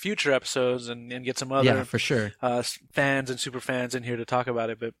stuff in future episodes and get some other for sure fans and super fans in here to talk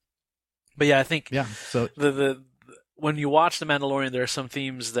about it. But yeah, I think So the when you watch The Mandalorian, there are some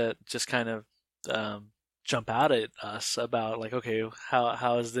themes that just kind of jump out at us about okay,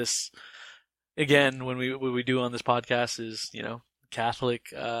 how is this, again, when we do on this podcast is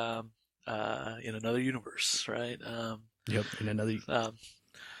Catholic in another universe, right? Yep, in another.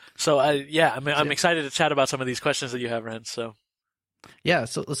 So I'm excited to chat about some of these questions that you have, Ren. So yeah,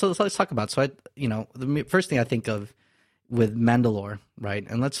 so let's talk about. So the first thing I think of with Mandalore, right,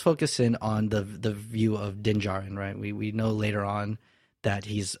 and let's focus in on the view of Din Djarin, right? We know later on that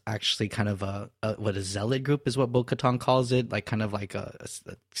he's actually kind of a zealot group is what Bo-Katan calls it, kind of like a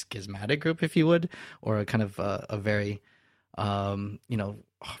schismatic group, if you would, or a kind of a very You know,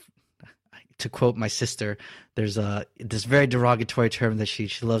 to quote my sister, there's this very derogatory term that she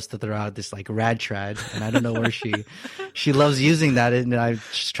loves to throw out, this like rad trad, and I don't know where she loves using that, and I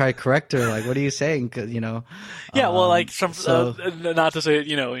just try to correct her, like, what are you saying? 'Cause, you know, Yeah, well, like so not to say,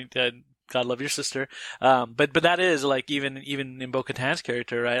 God love your sister, but that is like even in Bo-Katan's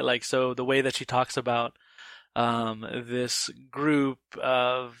character, right? Like, so the way that she talks about this group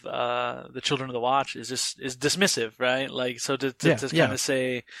of the Children of the Watch is dismissive, right? Like, so to kind of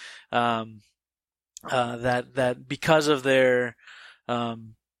say that because of their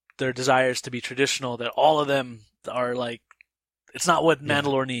desires to be traditional, that all of them are like, it's not what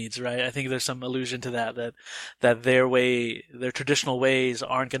Mandalore needs, right? I think there's some allusion to that their traditional ways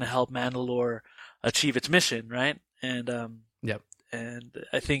aren't going to help Mandalore achieve its mission, right? And and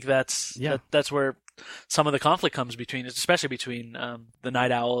I think that's where some of the conflict comes between, especially between the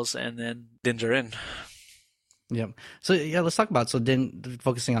Night Owls and then Din Djarin. Yeah. So let's talk about Din,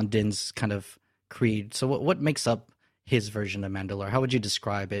 focusing on Din's kind of creed. So what makes up his version of Mandalore? How would you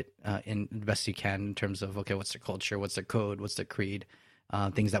describe it in the best you can in terms of, okay, what's their culture, what's their code, what's their creed,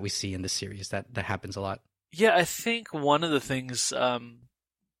 things that we see in this series that happens a lot? Yeah, I think one of the things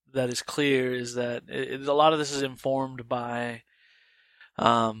that is clear is that a lot of this is informed by,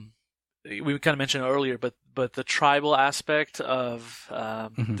 we kind of mentioned earlier, but the tribal aspect of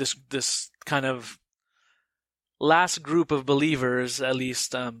this kind of last group of believers, at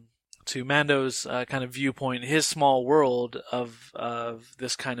least to Mando's kind of viewpoint, his small world of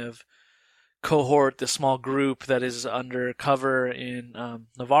this kind of cohort, this small group that is undercover in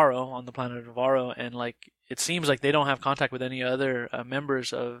Navarro, on the planet of Navarro, and like it seems like they don't have contact with any other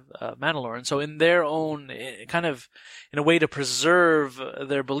members of Mandalore, and so in their own kind of, in a way to preserve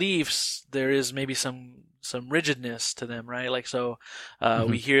their beliefs, there is maybe some rigidness to them, right? Like, so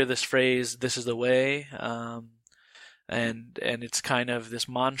we hear this phrase, "This is the way." And it's kind of this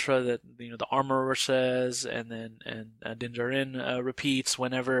mantra that the armorer says, and then Din Djarin repeats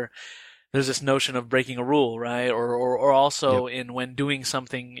whenever there's this notion of breaking a rule, right? Or also in when doing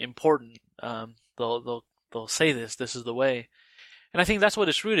something important, they'll say this is the way, and I think that's what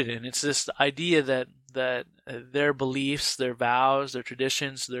it's rooted in. It's this idea that their beliefs, their vows, their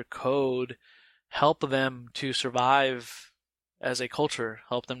traditions, their code help them to survive as a culture,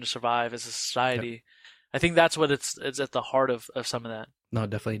 help them to survive as a society. Yep. I think that's what it's at the heart of some of that. No,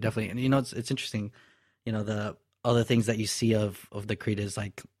 definitely. And it's interesting, the other things that you see of the creed is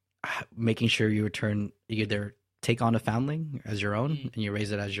like making sure you either take on a foundling as your own and you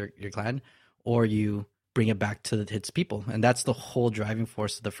raise it as your clan, or you bring it back to its people. And that's the whole driving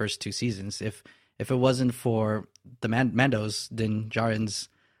force of the first two seasons. If it wasn't for the Mandos, Din Djarin's,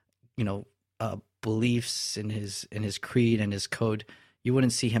 beliefs in his creed and his code, you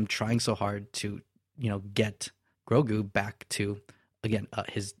wouldn't see him trying so hard to get Grogu back to, again,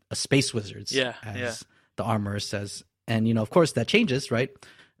 his space wizards, as the armorer says. And, of course, that changes, right?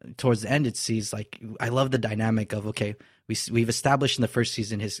 Towards the end, it sees, like, I love the dynamic of, okay, we've established in the first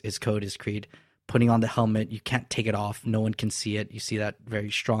season his code, his creed, putting on the helmet, you can't take it off, no one can see it. You see that very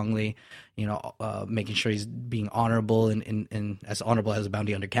strongly, making sure he's being honorable and as honorable as a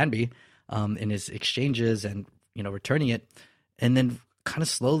bounty hunter can be in his exchanges and, returning it. And then kind of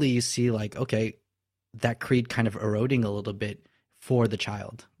slowly you see, like, okay, that creed kind of eroding a little bit for the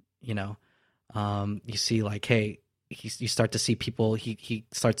child, you see, like, hey, you start to see people, he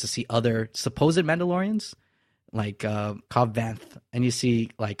starts to see other supposed Mandalorians, like Cobb Vanth, and you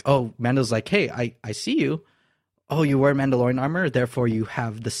see, like, oh, Mando's like, hey, I see you. Oh, you wear Mandalorian armor, therefore you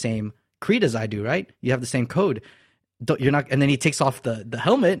have the same creed as I do, right? You have the same code. You're not, and then he takes off the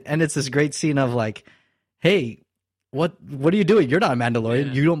helmet, and it's this great scene of like, hey, what are you doing? You're not a Mandalorian.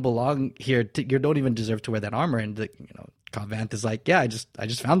 Yeah. You don't belong here. You don't even deserve to wear that armor. And Cobb Vanth is like, yeah, I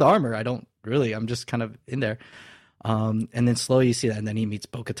just found the armor. I'm just kind of in there. And then slowly you see that, and then he meets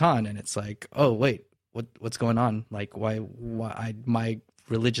Bo-Katan, and it's like, oh wait, what's going on? Like, why my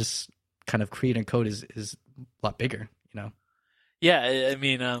religious kind of creed and code is a lot bigger, Yeah, I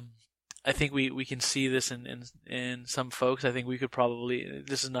mean, I think we can see this in some folks. I think we could probably,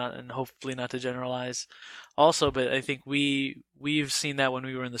 this is not, and hopefully not to generalize also, but I think we've seen that when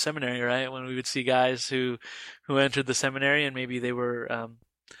we were in the seminary, right? When we would see guys who entered the seminary and maybe they were a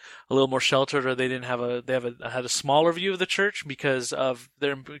little more sheltered, or they had a smaller view of the church because of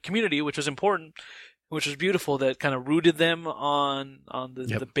their community, which was important, which was beautiful, that kind of rooted them on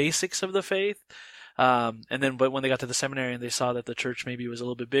the basics of the faith. And then, but when they got to the seminary and they saw that the church maybe was a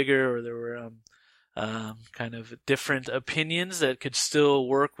little bit bigger, or there were kind of different opinions that could still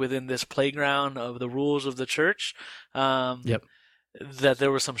work within this playground of the rules of the church, that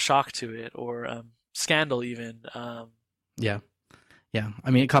there was some shock to it, or scandal even. Yeah. Yeah.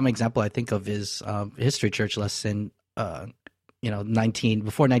 I mean, a common example I think of is history church lesson, before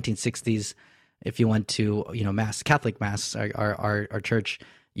 1960s. If you went to, mass, Catholic mass, our church,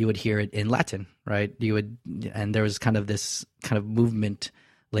 you would hear it in Latin, right? And there was kind of this kind of movement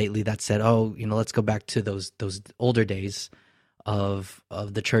lately that said, oh, let's go back to those older days of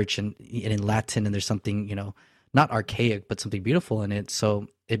the church and in Latin, and there's something, not archaic, but something beautiful in it. So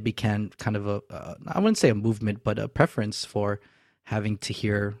it became kind of I wouldn't say a movement, but a preference for having to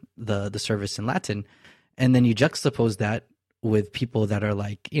hear the service in Latin. And then you juxtapose that with people that are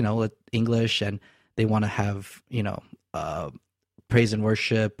like, English, and they want to have, praise and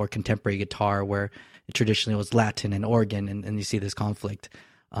worship or contemporary guitar, where it traditionally was Latin and organ, and you see this conflict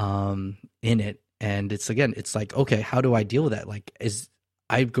in it. And it's like, okay, how do I deal with that? Like,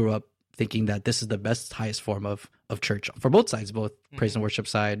 I grew up thinking that this is the best, highest form of church for both sides, both praise and worship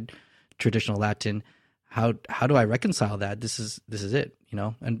side, traditional Latin. How do I reconcile that? This is it,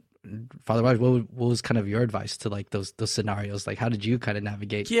 And Father Raj, what was kind of your advice to like those scenarios? Like, how did you kind of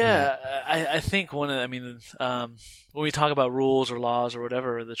navigate? Yeah, I think when we talk about rules or laws or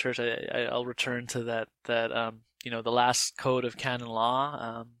whatever in the church, I'll return to that the last code of canon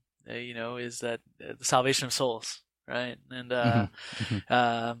law, is that the salvation of souls, right? And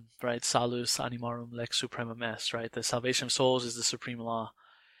right, salus animarum lex supremum est, right? The salvation of souls is the supreme law,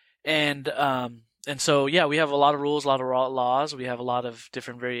 and so, yeah, we have a lot of rules, a lot of laws. We have a lot of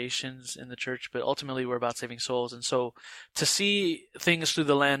different variations in the church, but ultimately we're about saving souls. And so to see things through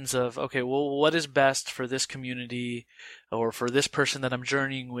the lens of, okay, well, what is best for this community or for this person that I'm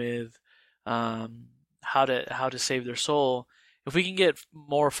journeying with, how to save their soul. If we can get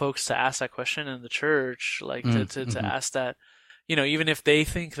more folks to ask that question in the church, like to ask that, even if they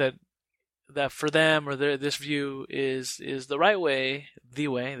think that for them or this view is the right way,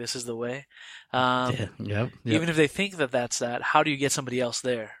 this is the way. Even if they think that that's that, how do you get somebody else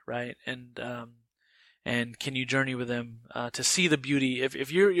there, right? And can you journey with them to see the beauty?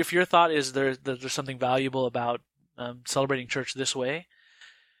 If your thought is there's something valuable about celebrating church this way,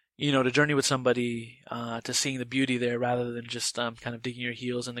 to journey with somebody to seeing the beauty there rather than just kind of digging your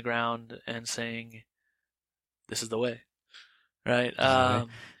heels in the ground and saying, "This is the way," right?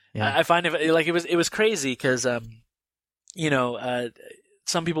 Yeah. I find it was crazy because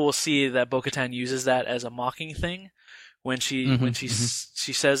some people will see that Bo-Katan uses that as a mocking thing when she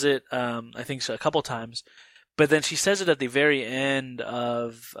says it. I think so, a couple times, but then she says it at the very end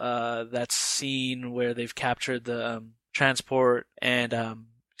of that scene where they've captured the transport, and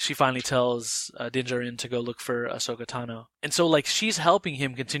she finally tells Din Djarin to go look for Ahsoka Tano, and so like she's helping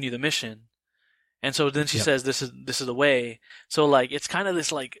him continue the mission. And so then she says, "This is the way." So like it's kind of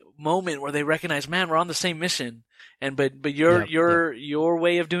this like moment where they recognize, man, we're on the same mission, and but your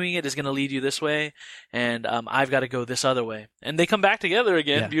way of doing it is going to lead you this way, and I've got to go this other way. And they come back together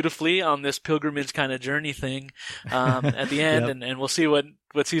again beautifully on this pilgrimage kind of journey thing at the end, and we'll see what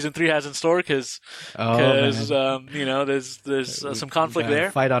season 3 has in store because there's some conflict there.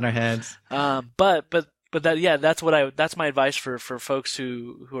 Fight on our hands. But that's my advice for folks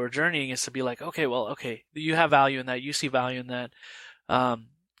who are journeying is to be like, okay, you have value in that, you see value in that.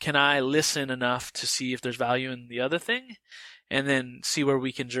 Can I listen enough to see if there's value in the other thing, and then see where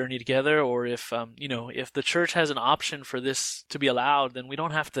we can journey together? Or if if the church has an option for this to be allowed, then we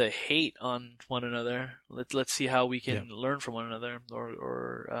don't have to hate on one another. Let's see how we can learn from one another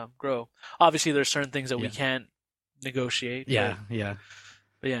or grow. Obviously, there's certain things that we can't negotiate.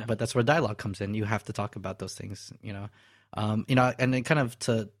 But that's where dialogue comes in. You have to talk about those things, and then kind of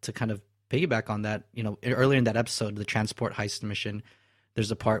to kind of piggyback on that, earlier in that episode, the transport heist mission,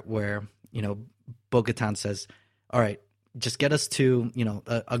 there's a part where, Bo-Katan says, all right, just get us to,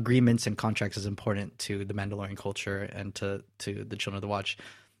 agreements and contracts is important to the Mandalorian culture and to the Children of the Watch.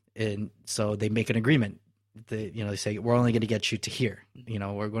 And so they make an agreement. They say, we're only going to get you to here,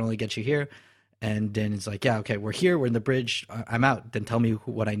 we're going to only get you here. And then it's like, yeah, okay, we're here, we're in the bridge, I'm out. Then tell me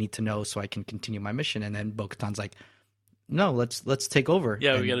what I need to know so I can continue my mission. And then Bo-Katan's like, no, let's take over.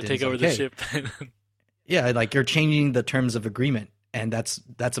 Yeah, we got to take over the ship. Yeah, like you're changing the terms of agreement, and that's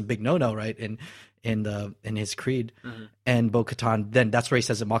a big no-no, right? In his creed. And Bo-Katan, then that's where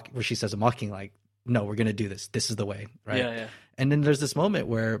she says a mocking, like, no, we're gonna do this. This is the way, right? Yeah. And then there's this moment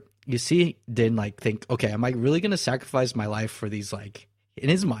where you see Din like think, okay, am I really gonna sacrifice my life for these, like, in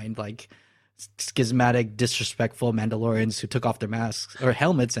his mind, like, schismatic, disrespectful Mandalorians who took off their masks or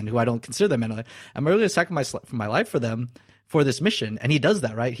helmets and who I don't consider them Mandalorian? I'm really going to sacrifice my life for them for this mission. And he does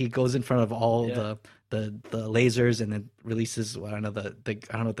that, right? He goes in front of all the lasers and then releases the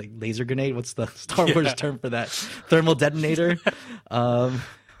laser grenade. What's the Star Wars term for that? Thermal detonator.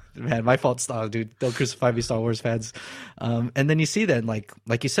 Man, my fault, dude. Don't crucify me, Star Wars fans. And then you see then,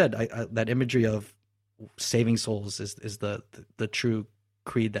 like you said, that imagery of saving souls is the true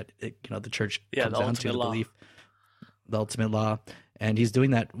creed that the church comes down to, the belief, the ultimate law. And he's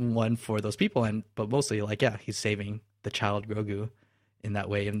doing that one for those people, but mostly he's saving the child Grogu in that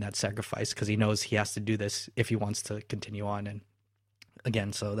way, in that sacrifice, because he knows he has to do this if he wants to continue on. And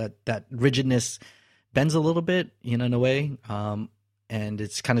again, so that rigidness bends a little bit, in a way. And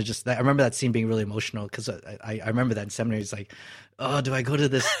it's kind of just that. I remember that scene being really emotional because I remember that in seminary. It's like, oh, do I go to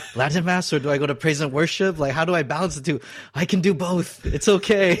this Latin mass or do I go to praise and worship? Like, how do I balance the two? I can do both. It's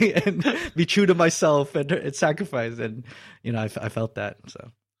okay, and be true to myself and sacrifice. And I felt that. So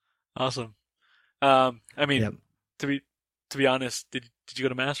awesome. I mean, to be honest, did you go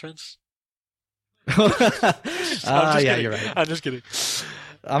to mass, Renz? Yeah, you're right. I'm just kidding.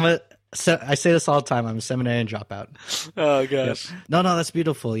 I say this all the time. I'm a seminarian dropout. Oh gosh. Yep. No, that's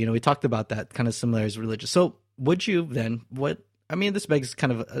beautiful. We talked about that kind of similar as religious. So would you then, this begs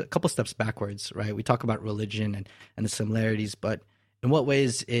kind of a couple steps backwards, right? We talk about religion and the similarities, but in what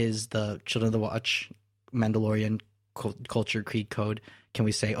ways is the Children of the Watch Mandalorian culture creed code, can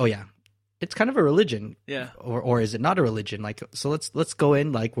we say, oh yeah, it's kind of a religion? Yeah. Or is it not a religion? So let's go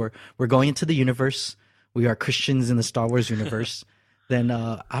in, we're going into the universe. We are Christians in the Star Wars universe. Then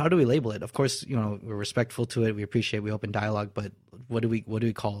how do we label it? Of course, we're respectful to it. We appreciate, we open dialogue, but what do we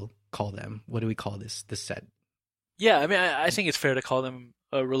call them? What do we call this set? Yeah, I mean, I think it's fair to call them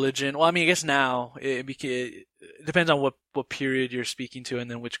a religion. Well, I mean, I guess now it depends on what period you're speaking to and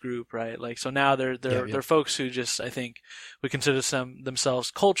then which group, right? Like, so now they're folks who just, I think, would consider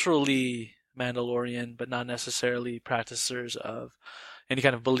themselves culturally Mandalorian, but not necessarily practicers of any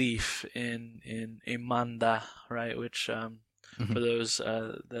kind of belief in a manda, right? Which for those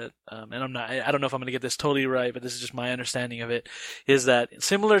and I don't know if I'm going to get this totally right, but this is just my understanding of it, is that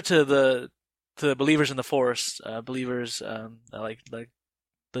similar to the believers in the Force, believers like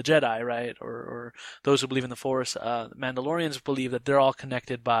the Jedi, right, or those who believe in the Force, Mandalorians believe that they're all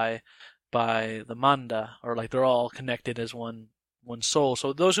connected by the Manda, or like they're all connected as one soul.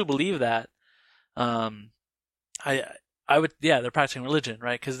 So those who believe that, they're practicing religion,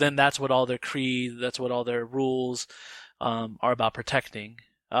 right? Because then that's what all their creed, that's what all their rules are about protecting.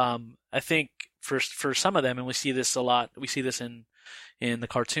 I think for some of them, and we see this a lot, we see this in the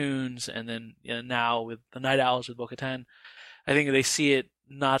cartoons, and then now with the Night Owls with Bo-Katan, I think they see it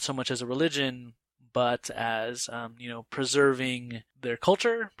not so much as a religion, but as preserving their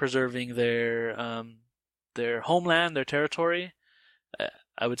culture, preserving their homeland, their territory.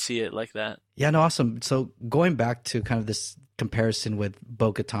 I would see it like that. Yeah, no, awesome. So going back to kind of this comparison with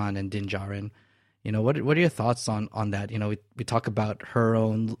Bo-Katan and Din Djarin, what are your thoughts on that? We talk about her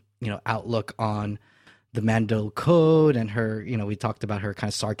own outlook on the Mando code, and her we talked about her kind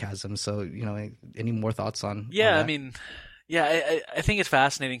of sarcasm. So any more thoughts on? Yeah, on that? I mean, yeah, I think it's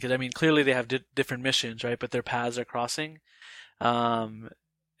fascinating because clearly they have different missions, right? But their paths are crossing. But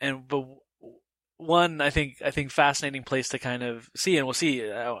one I think fascinating place to kind of see, and we'll see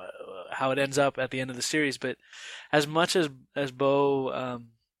how it ends up at the end of the series. But as much as Bo,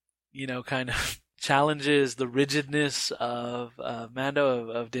 kind of challenges the rigidness of Mando,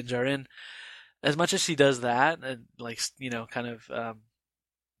 of Din Djarin, as much as she does that and kind of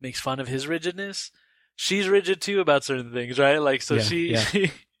makes fun of his rigidness, she's rigid too about certain things, right? Like, so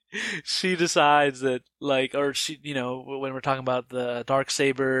she decides that, or she, when we're talking about the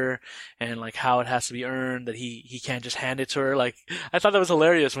Darksaber and how it has to be earned, that he can't just hand it to her. Like, I thought that was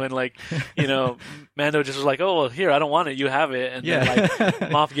hilarious when Mando just was like, oh, well, here, I don't want it, you have it. And then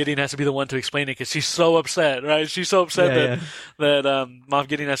Moff Gideon has to be the one to explain it because she's so upset, right? She's so upset that Moff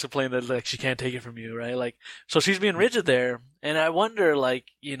Gideon has to explain that she can't take it from you, right? Like, so she's being rigid there. And I wonder, if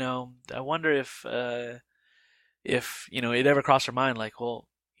it ever crossed her mind, well,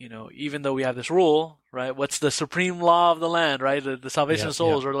 even though we have this rule, right? What's the supreme law of the land, right? The salvation of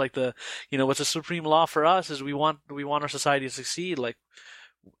souls, or what's the supreme law for us is we want our society to succeed. And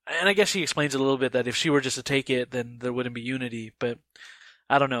I guess she explains it a little bit that if she were just to take it, then there wouldn't be unity. But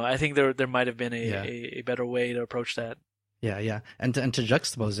I don't know. I think there might have been a better way to approach that. Yeah. And to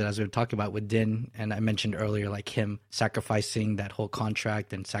juxtapose it, as we were talking about with Din, and I mentioned earlier, him sacrificing that whole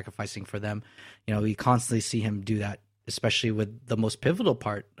contract and sacrificing for them, we constantly see him do that, especially with the most pivotal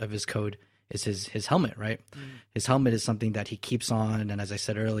part of his code is his helmet, right? Mm. His helmet is something that he keeps on, and as I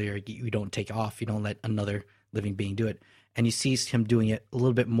said earlier, you don't take off, you don't let another living being do it. And you see him doing it a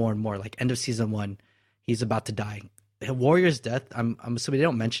little bit more and more. Like end of season 1, he's about to die. A warrior's death, I'm assuming they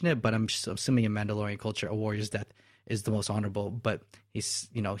don't mention it, but I'm assuming in Mandalorian culture, a warrior's death is the most honorable. But he's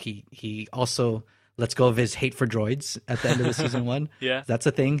he also lets go of his hate for droids at the end of the season 1. Yeah. That's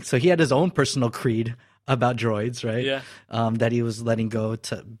a thing. So he had his own personal creed about droids, right? Yeah. That he was letting go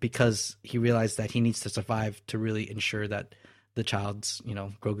because he realized that he needs to survive to really ensure that the child's,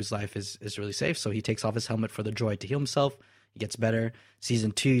 Grogu's life is really safe. So he takes off his helmet for the droid to heal himself. He gets better.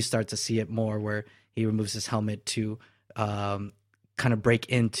 Season 2, you start to see it more where he removes his helmet to kind of break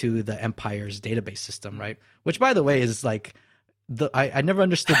into the Empire's database system, right? Which, by the way, is like I never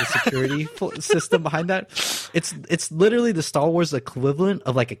understood the security system behind that. It's literally the Star Wars equivalent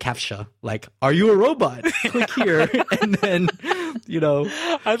of like a CAPTCHA. Like, are you a robot? Click here, and then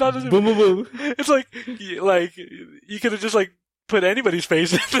I thought it was, boom, boom, boom. it's like you could have just like put anybody's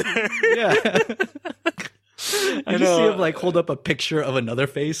face in there. Yeah. I just see him like hold up a picture of another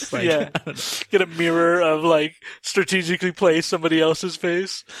face. Like, Yeah. I don't know. Get a mirror of like strategically place somebody else's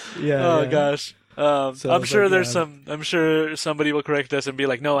face. Yeah. Oh yeah. gosh. So I'm it's sure like, there's yeah. I'm sure somebody will correct us and be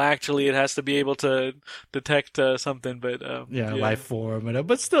like, no, actually, it has to be able to detect something. But Life form,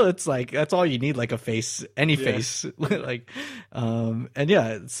 but still, it's like that's all you need, like a face, any Yeah. face, like, and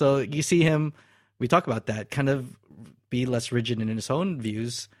yeah. So you see him. We talk about that, kind of be less rigid in his own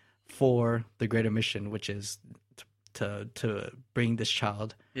views for the greater mission, which is to bring this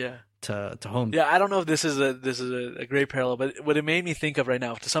child yeah. to home. Yeah, I don't know if this is a great parallel, but what it made me think of right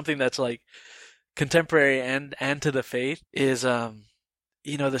now to something that's like contemporary and to the faith is the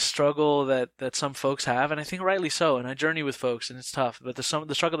struggle that some folks have, and I think rightly so, and I journey with folks and it's tough, but the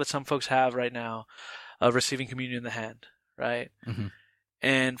struggle that some folks have right now of receiving communion in the hand, right? Mm-hmm.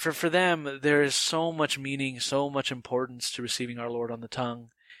 And for them there is so much meaning, so much importance to receiving our Lord on the tongue,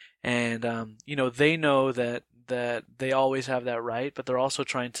 and they know that they always have that right, but they're also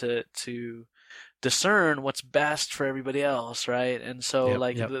trying to discern what's best for everybody else, right? And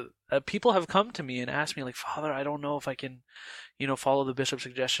so people have come to me and asked me like, Father, I don't know if I can, follow the bishop's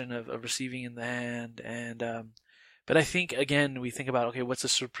suggestion of receiving in the hand. And but I think again we think about, okay, what's the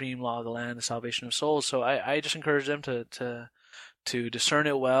supreme law of the land, the salvation of souls. So I just encourage them to discern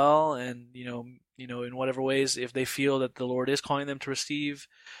it well, and in whatever ways, if they feel that the Lord is calling them to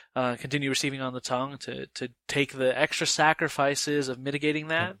continue receiving on the tongue, to take the extra sacrifices of mitigating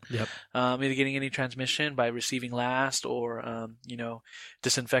that, mitigating any transmission by receiving last, or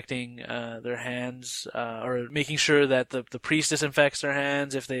disinfecting their hands, or making sure that the priest disinfects their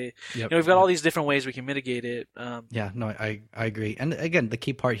hands if they. We've got all these different ways we can mitigate it. I agree. And again, the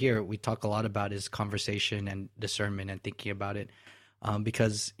key part here we talk a lot about is conversation and discernment and thinking about it,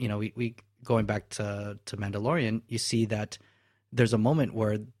 because we going back to Mandalorian, you see that there's a moment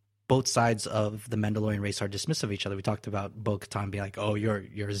where both sides of the Mandalorian race are dismissive of each other. We talked about Bo-Katan being like, "Oh,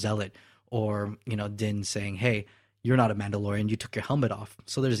 you're a zealot," or Din saying, "Hey, you're not a Mandalorian. You took your helmet off."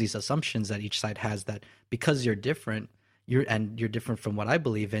 So there's these assumptions that each side has that because you're different, you're different from what I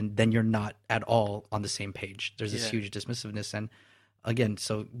believe in, then you're not at all on the same page. There's this huge dismissiveness, and again,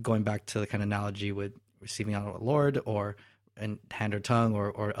 so going back to the kind of analogy with receiving out of the Lord or and hand or tongue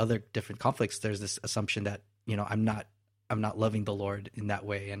or other different conflicts, there's this assumption that I'm not loving the Lord in that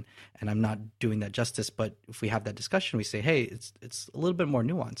way, and I'm not doing that justice. But if we have that discussion, we say, hey, it's a little bit more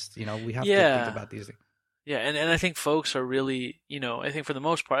nuanced. We have to think about these things. Yeah, and I think folks are really, I think for the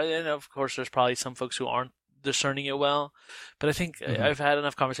most part, and of course there's probably some folks who aren't discerning it well, but I think I've had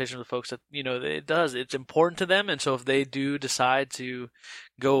enough conversations with folks that it's important to them, and so if they do decide to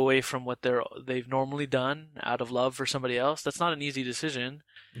go away from what they've normally done out of love for somebody else, that's not an easy decision.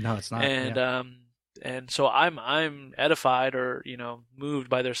 No, it's not. And so I'm edified or moved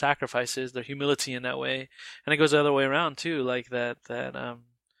by their sacrifices, their humility in that way, and it goes the other way around too, like that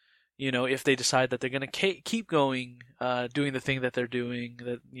if they decide that they're going to keep going, doing the thing that they're doing,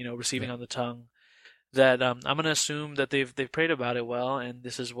 that receiving on the tongue, that I'm going to assume that they've prayed about it well, and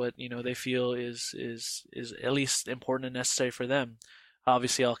this is what they feel is at least important and necessary for them.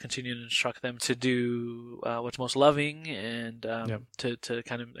 Obviously, I'll continue to instruct them to do what's most loving, and to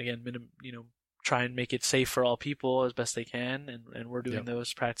kind of again try and make it safe for all people as best they can, and we're doing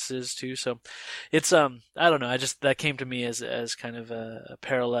those practices too. So it's I don't know, that came to me as kind of a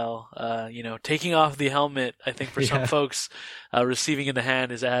parallel. Taking off the helmet, I think for some folks, receiving in the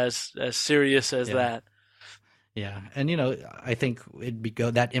hand is as serious as that. Yeah, and I think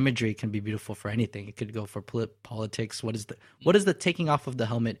that imagery can be beautiful for anything. It could go for politics. What is the taking off of the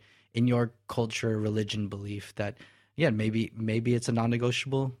helmet in your culture, religion, belief that? Yeah, maybe it's a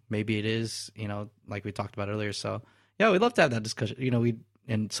non-negotiable. Maybe it is, like we talked about earlier. So yeah, we'd love to have that discussion. We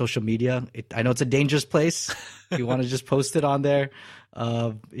in social media. I know it's a dangerous place. You want to just post it on there,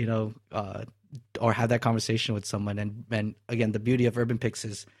 or have that conversation with someone. And again, the beauty of Urban Picks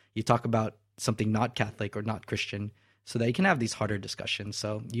is you talk about something not Catholic or not Christian, so that you can have these harder discussions.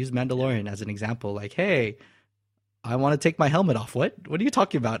 So use Mandalorian as an example. Like, hey, I want to take my helmet off. What are you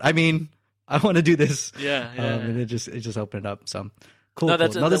talking about? I mean, I want to do this. And it just opened it up. So cool. No,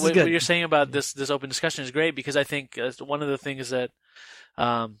 this is what good. you're saying about this open discussion is great, because I think one of the things that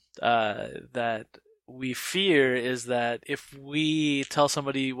that we fear is that if we tell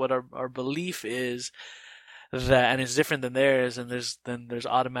somebody what our belief is, that and it's different than theirs, and there's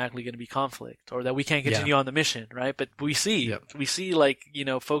automatically going to be conflict, or that we can't continue on the mission, right? But we see like,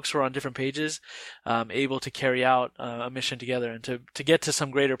 folks who are on different pages able to carry out a mission together and to get to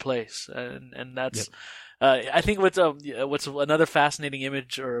some greater place, and that's I think what's another fascinating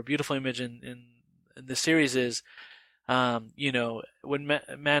image, or a beautiful image in this series is when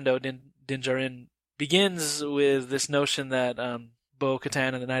Mando Din Djarin begins with this notion that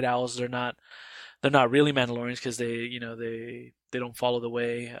Bo-Katan and the Night Owls they're not really Mandalorians, because they don't follow the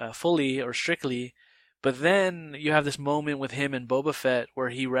way fully or strictly. But then you have this moment with him and Boba Fett where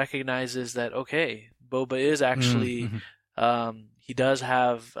he recognizes that, okay, Boba is actually he does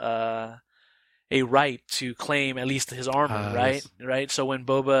have a right to claim at least his armor, right? Yes. Right. So when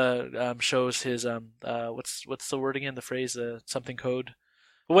Boba shows his what's the word again? The phrase, something code.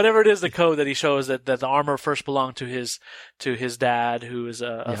 Whatever it is, the code that he shows that the armor first belonged to his dad, who is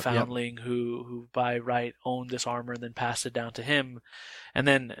a foundling who by right owned this armor and then passed it down to him, and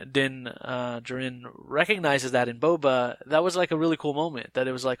then Din Djarin recognizes that in Boba. That was like a really cool moment. That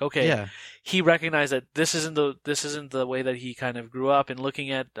it was like, okay, he recognized that this isn't the way that he kind of grew up in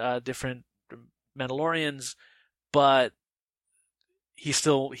looking at different Mandalorians, but he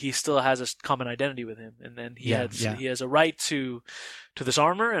still has a common identity with him, and then he has a right to this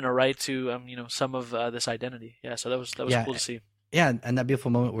armor and a right to some of this identity. So that was cool to see. Yeah, and that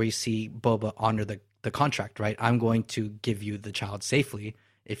beautiful moment where you see Boba honor the contract, right? I'm going to give you the child safely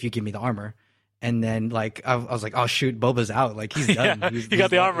if you give me the armor. And then like I was like, oh shoot, Boba's out. Like he's done. He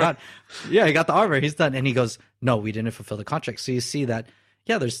got the armor. He got the armor. He's done. And he goes, no, we didn't fulfill the contract. So you see that.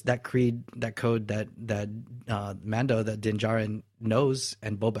 Yeah, there's that creed, that code that Mando, that Din Djarin knows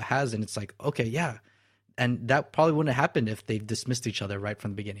and Boba has, and it's like, okay, yeah, and that probably wouldn't have happened if they dismissed each other right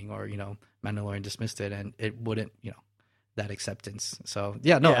from the beginning, or Mandalorian dismissed it, and it wouldn't, that acceptance. So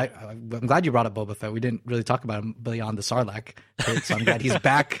I'm glad you brought up Boba Fett. We didn't really talk about him beyond the Sarlacc pit, so I'm glad he's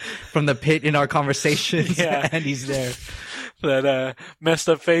back from the pit in our conversations, and he's there. That messed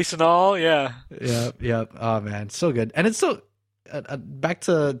up face and all, yeah. Oh man, so good, and it's so. Back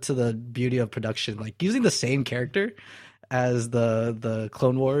to the beauty of production, like using the same character as the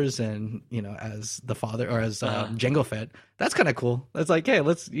Clone Wars, and as the father, or as Jango Fett. That's kind of cool. That's like, hey,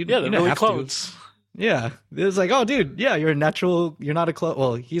 they're really clones. Yeah, it's like, oh, dude, yeah, you're a natural. You're not a clone.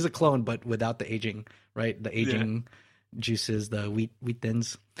 Well, he's a clone, but without the aging, right? The aging juices, the wheat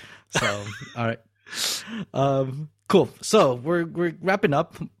thins. So, all right. Cool. So we're wrapping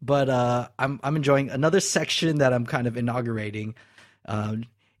up, but I'm enjoying another section that I'm kind of inaugurating.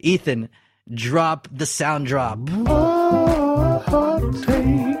 Ethan, drop the sound drop.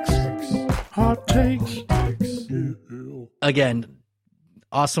 Hot takes. Again,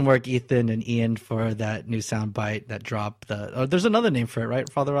 awesome work, Ethan and Ian, for that new sound bite, that drop. There's another name for it, right,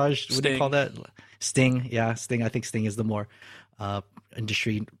 Father Raj? What do you call that? Sting. Yeah, Sting. I think Sting is the more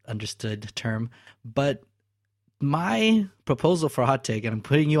industry understood term, but my proposal for a hot take, and I'm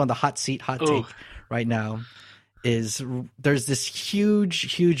putting you on the hot seat take right now, is there's this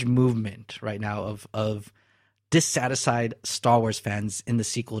huge movement right now of dissatisfied Star Wars fans in the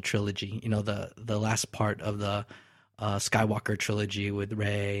sequel trilogy. The last part of the Skywalker trilogy with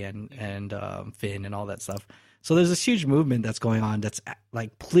Rey and Finn and all that stuff. So there's this huge movement that's going on that's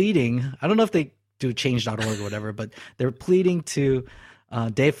like pleading. I don't know if they do change.org or whatever, but they're pleading to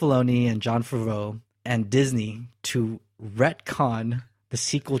Dave Filoni and Jon Favreau and Disney to retcon the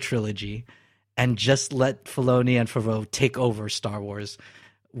sequel trilogy and just let Filoni and Favreau take over Star Wars.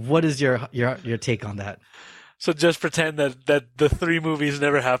 What is your take on that? So just pretend that the three movies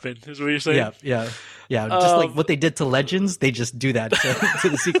never happened, is what you're saying? Yeah. Just like what they did to Legends, they just do that to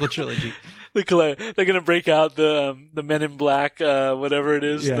the sequel trilogy. They're gonna break out the Men in Black, whatever it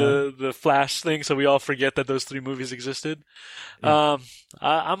is, the Flash thing, so we all forget that those three movies existed. Yeah.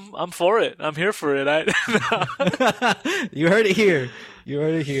 I'm for it. I'm here for it. You heard it here.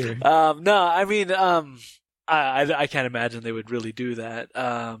 No, I mean, I can't imagine they would really do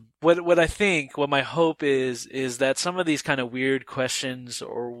that. What my hope is that some of these kind of weird questions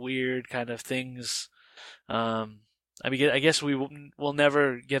or weird kind of things, I guess we will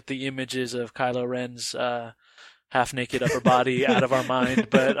never get the images of Kylo Ren's half-naked upper body out of our mind,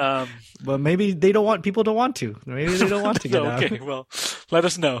 but maybe people don't want to. Maybe they don't want to get out. Okay, well, let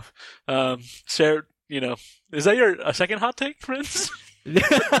us know. Share is that your a second hot take, Prince?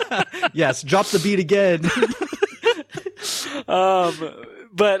 Yes, drop the beat again.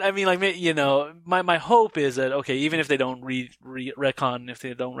 But I mean, like, my hope is that, okay, even if they don't retcon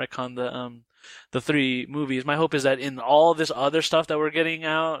the 3 movies, my hope is that in all this other stuff that we're getting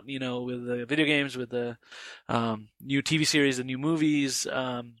out, with the video games, with the new TV series, the new movies,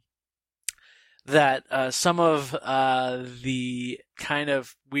 that some of the kind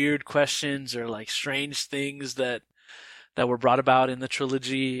of weird questions or like strange things that were brought about in the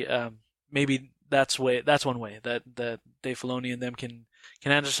trilogy, maybe that's one way that Dave Filoni and them can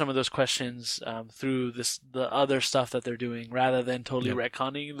answer some of those questions through the other stuff that they're doing, rather than totally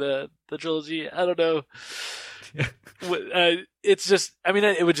retconning the trilogy. I don't know. It's just, I mean,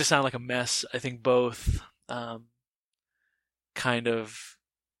 it would just sound like a mess. I think both kind of,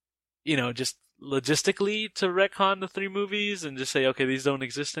 just logistically to retcon the 3 movies and just say, okay, these don't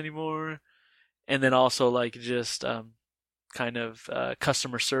exist anymore, and then also like just kind of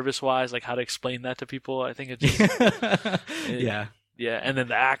customer service wise, like how to explain that to people. I think it just yeah, and then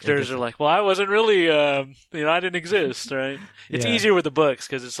the actors are like, well, I wasn't really I didn't exist, right? It's easier with the books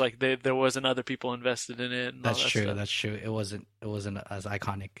because it's like there wasn't other people invested in it and that's all that true stuff. That's true. It wasn't as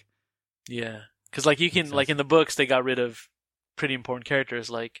iconic. Yeah, because like you can, like in the books they got rid of pretty important characters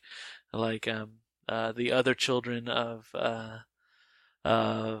like the other children of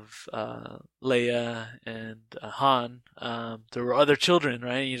Leia and Han. There were other children,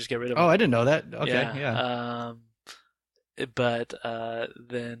 right? You just get rid of them. Oh, I didn't know that. Okay, yeah. But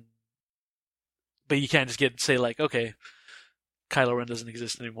you can't just say like, okay, Kylo Ren doesn't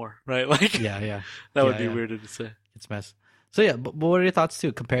exist anymore, right? Like, yeah. That would be weird to say. It's a mess. So yeah, but what are your thoughts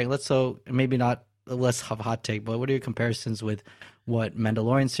too? Comparing, maybe not less of a hot take, but what are your comparisons with what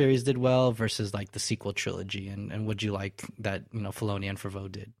Mandalorian series did well versus like the sequel trilogy, and would you like that Filoni and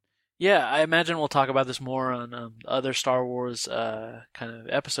Favreau did? Yeah, I imagine we'll talk about this more on other Star Wars kind of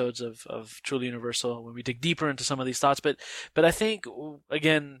episodes of Truly Universal when we dig deeper into some of these thoughts. But I think,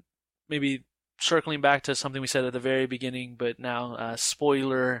 again, maybe circling back to something we said at the very beginning, but now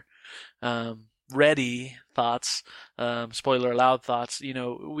spoiler ready thoughts, spoiler allowed thoughts.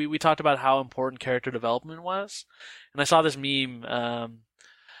 We talked about how important character development was, and I saw this meme. I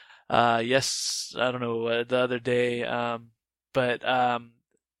don't know, the other day, but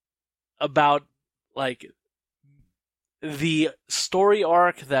about like the story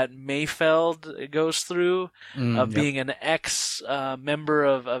arc that Mayfeld goes through of being an ex member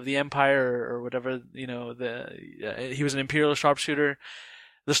of the Empire or whatever, he was an Imperial sharpshooter.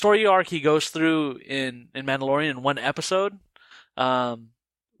 The story arc he goes through in Mandalorian in one episode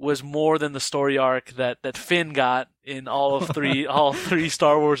was more than the story arc that Finn got in all three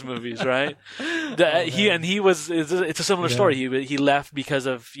Star Wars movies, right? It's a similar story. He left because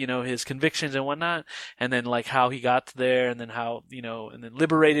of his convictions and whatnot, and then like how he got there, and then how and then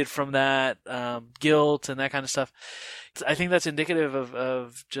liberated from that guilt and that kind of stuff. I think that's indicative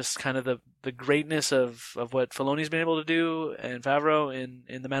of just kind of the greatness of what Filoni's been able to do, and Favreau in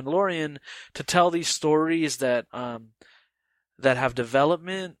The Mandalorian, to tell these stories that have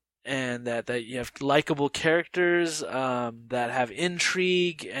development, and that you have likable characters that have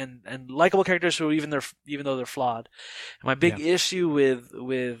intrigue, and likable characters who even though they're flawed. And my big issue with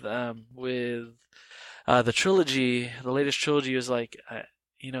the trilogy, the latest trilogy, was like a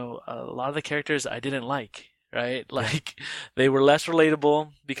lot of the characters I didn't like. Right? Like, they were less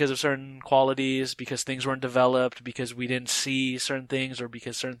relatable because of certain qualities, because things weren't developed, because we didn't see certain things, or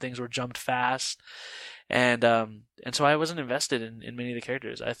because certain things were jumped fast. And so I wasn't invested in many of the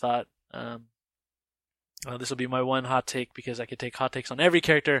characters. I thought, this will be my one hot take, because I could take hot takes on every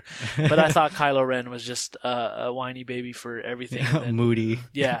character, but I thought Kylo Ren was just a whiny baby for everything. Moody.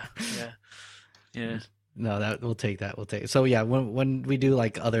 Yeah. No, we'll take that. So yeah, when we do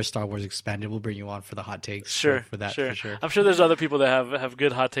like other Star Wars Expanded, we'll bring you on for the hot takes. Sure, for that. Sure. For sure. I'm sure there's other people that have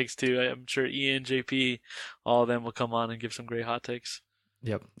good hot takes too. I'm sure Ian, JP, all of them will come on and give some great hot takes.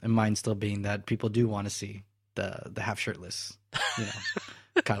 Yep, and mine still being that people do want to see the half shirtless,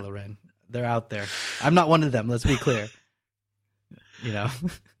 Kylo Ren. They're out there. I'm not one of them. Let's be clear.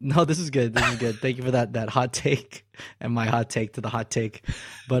 No, this is good. Thank you for that hot take, and my hot take to the hot take.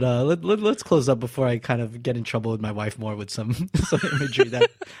 But let's close up before I kind of get in trouble with my wife more with some imagery that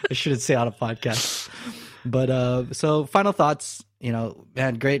I shouldn't say on a podcast. But so final thoughts.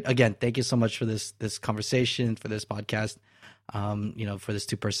 Man, great. Again, thank you so much for this conversation, for this podcast. For this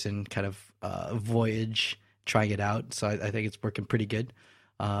 2-person kind of voyage, trying it out. So I think it's working pretty good.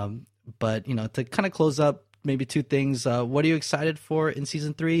 But to kind of close up, maybe 2 things. What are you excited for in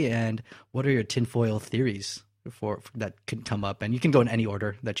season 3, and what are your tinfoil theories for that can come up? And you can go in any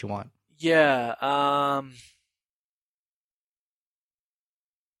order that you want. Yeah.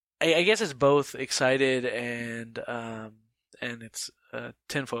 I guess it's both excited and it's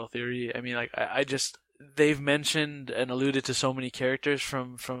tinfoil theory. I mean, like I just they've mentioned and alluded to so many characters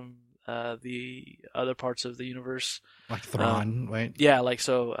from the other parts of the universe. Like Thrawn, right? Yeah, like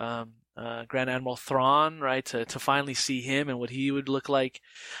so Grand Admiral Thrawn, right? To finally see him and what he would look like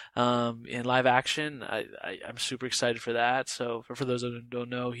in live action. I'm super excited for that. So for those who don't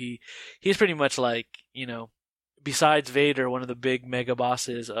know, he's pretty much like, you know, besides Vader, one of the big mega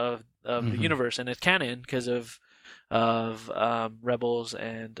bosses of the universe, and it's canon because of Rebels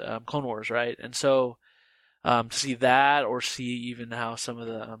and Clone Wars, right? And so to see that, or see even how some of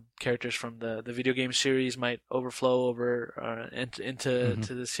the characters from the video game series might overflow over into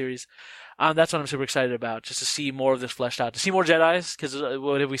to the series, that's what I'm super excited about. Just to see more of this fleshed out, to see more Jedi's, because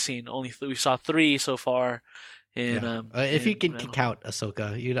what have we seen? We saw 3 so far. If you can count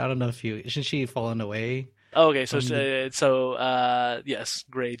Ahsoka, I don't know if isn't she fallen away? Oh, okay, so yes,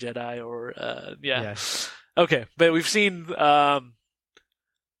 Gray Jedi or yeah. Okay, but we've seen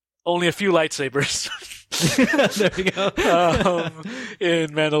only a few lightsabers. There we go.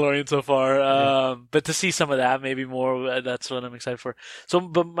 In Mandalorian so far, but to see some of that, maybe more, that's what I'm excited for. So,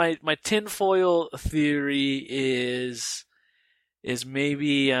 but my tinfoil theory is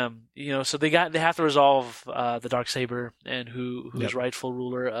maybe you know, so they have to resolve the Darksaber and who's rightful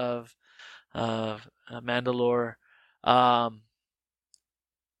ruler of Mandalore.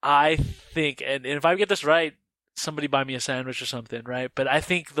 I think, and if I get this right, somebody buy me a sandwich or something, right? But I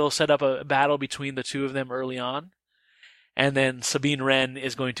think they'll set up a battle between the two of them early on, and then Sabine Wren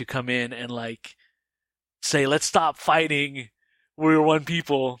is going to come in and like say, "Let's stop fighting. We're one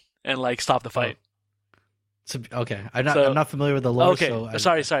people," and like stop the fight. Okay, I'm not familiar with the lore. Okay,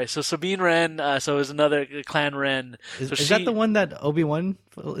 so sorry. So Sabine Wren, so is another Clan Wren. Is that the one that Obi-Wan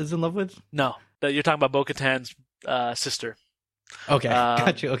is in love with? No, you're talking about Bo-Katan's sister. Okay,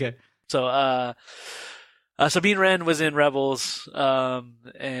 got you. Okay. So Sabine Wren was in Rebels,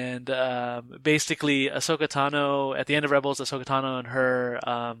 and basically Ahsoka Tano, at the end of Rebels, Ahsoka Tano and her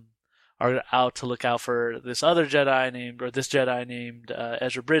are out to look out for this Jedi named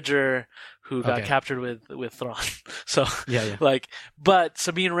Ezra Bridger, who got captured with Thrawn. So but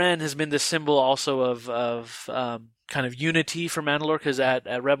Sabine Wren has been this symbol also of kind of unity for Mandalore, because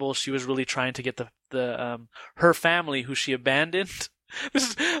at Rebels she was really trying to get the her family, who she abandoned. This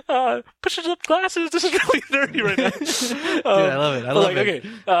is pushing up glasses. This is really nerdy right now. Dude, I love it. I love it. Okay,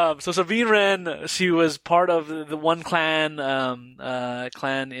 so Sabine Wren, she was part of the one clan in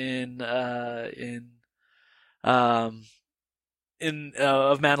of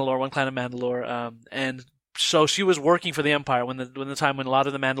Mandalore, one clan of Mandalore, and so she was working for the Empire when the time when a lot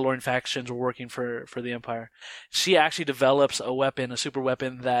of the Mandalorian factions were working for the Empire. She actually develops a super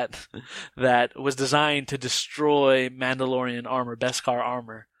weapon that was designed to destroy Mandalorian armor, Beskar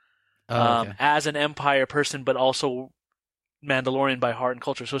armor, as an Empire person, but also Mandalorian by heart and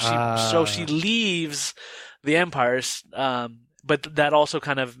culture. So she leaves the Empire, but that also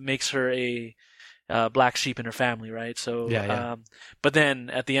kind of makes her a black sheep in her family, right? So, but then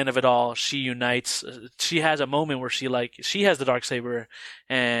at the end of it all, she unites. She has a moment where she has the Darksaber,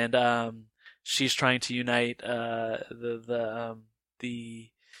 and she's trying to unite the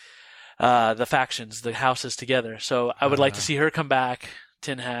factions, the houses together. So I would like to see her come back,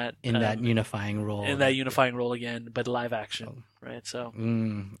 Tin Hat, in that unifying role. Again, but live action, right? So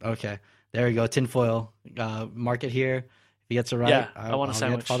okay, there we go. Tinfoil, mark it here. If he gets it right, yeah, I want a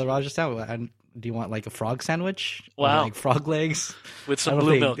sandwich. Father Roger's sandwich. Do you want like a frog sandwich? Wow. Or like frog legs with some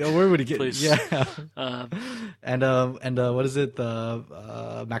blue milk. Where would it get? Please. Yeah. And what is it?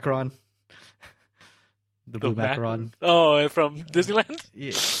 The macaron. The blue macaron. Oh, from Disneyland.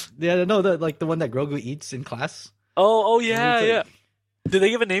 Yeah. No, the one that Grogu eats in class. Oh yeah, yeah. Did they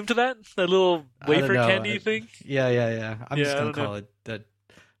give a name to that? That little wafer candy thing? Yeah. I'm just gonna call it the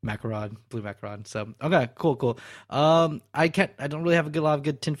macaron, blue macaron. So okay, cool. I don't really have a lot of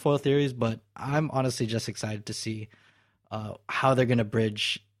good tinfoil theories, but I'm honestly just excited to see how they're gonna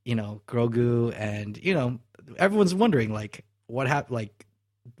bridge, Grogu, and everyone's wondering like what happened, like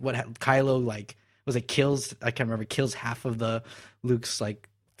Kylo kills. I can't remember. Kills half of the Luke's like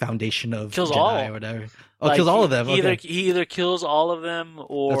foundation of kills Jedi all or whatever. Oh, kills all of them. He either kills all of them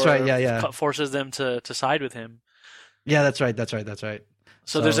or that's right. Yeah. Forces them to side with him. Yeah, that's right.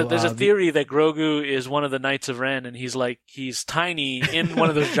 So there's a theory that Grogu is one of the Knights of Ren, and he's tiny in one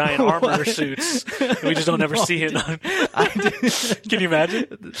of those giant armor suits. And we just don't ever see it. Can you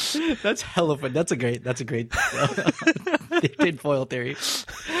imagine? That's hella fun. That's a great tinfoil theory.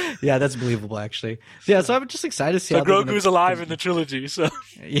 Yeah, that's believable actually. Yeah, so I'm just excited to see. So Grogu's alive in the trilogy. So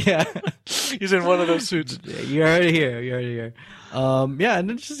yeah, he's in one of those suits. You're already here. Yeah, and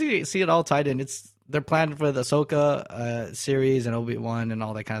then just see it all tied in. They're planning for the Ahsoka series and Obi-Wan and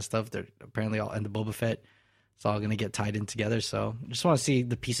all that kind of stuff. They're apparently all and the Boba Fett. It's all going to get tied in together. So I just want to see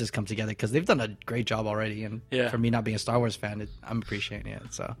the pieces come together because they've done a great job already. And for me not being a Star Wars fan, I'm appreciating it.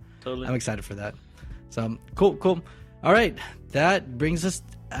 So totally. I'm excited for that. So cool. All right, that brings us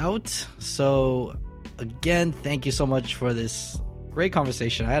out. So again, thank you so much for this great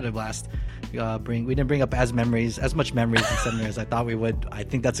conversation. I had a blast. We didn't bring up as much memories in cinema as I thought we would. I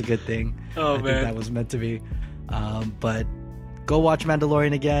think that's a good thing. I think that was meant to be. But go watch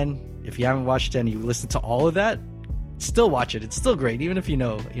Mandalorian again. If you haven't watched it and you listened to all of that, still watch it. It's still great, even if you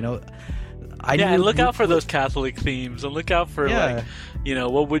know. And look out for those Catholic themes, and look out for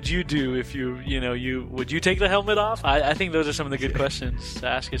what would you do if you would you take the helmet off? I think those are some of the good questions to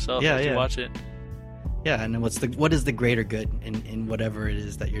ask yourself as you watch it. Yeah, and what is the greater good in whatever it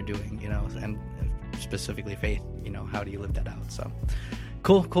is that you're doing, and specifically faith, how do you live that out? So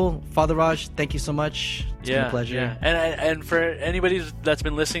cool. Father Raj, thank you so much. It's been a pleasure. Yeah. And for anybody that's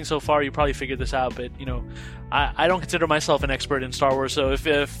been listening so far, you probably figured this out, but I don't consider myself an expert in Star Wars. So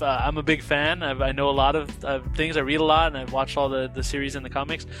if I'm a big fan, I know a lot of things. I read a lot, and I've watched all the series and the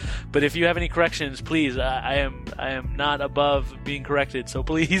comics. But if you have any corrections, please, I am not above being corrected. So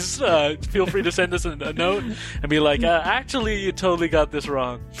please feel free to send us a note and be like, actually, you totally got this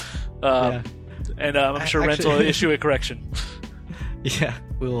wrong. And I'm sure Rent will issue a correction. Yeah,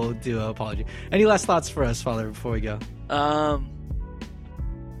 we will do an apology. Any last thoughts for us, Father, before we go?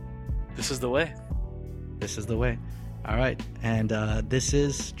 This is the way. This is the way. All right. And this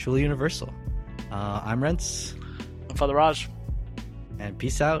is Truly Universal. I'm Rents. I'm Father Raj. And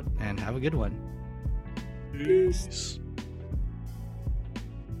peace out and have a good one. Peace.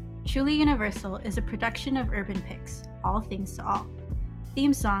 Truly Universal is a production of Urban Picks, All Things to All.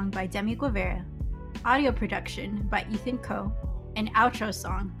 Theme song by Demi Guevara. Audio production by Ethan Coe. An outro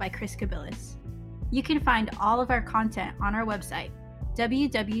song by Chris Kabilis. You can find all of our content on our website,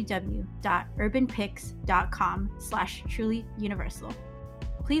 www.urbanpicks.com/trulyuniversal.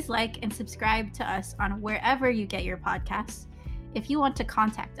 Please like and subscribe to us on wherever you get your podcasts. If you want to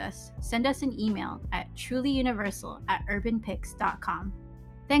contact us, send us an email at trulyuniversal@urbanpicks.com.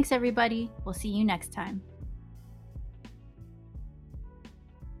 Thanks everybody. We'll see you next time.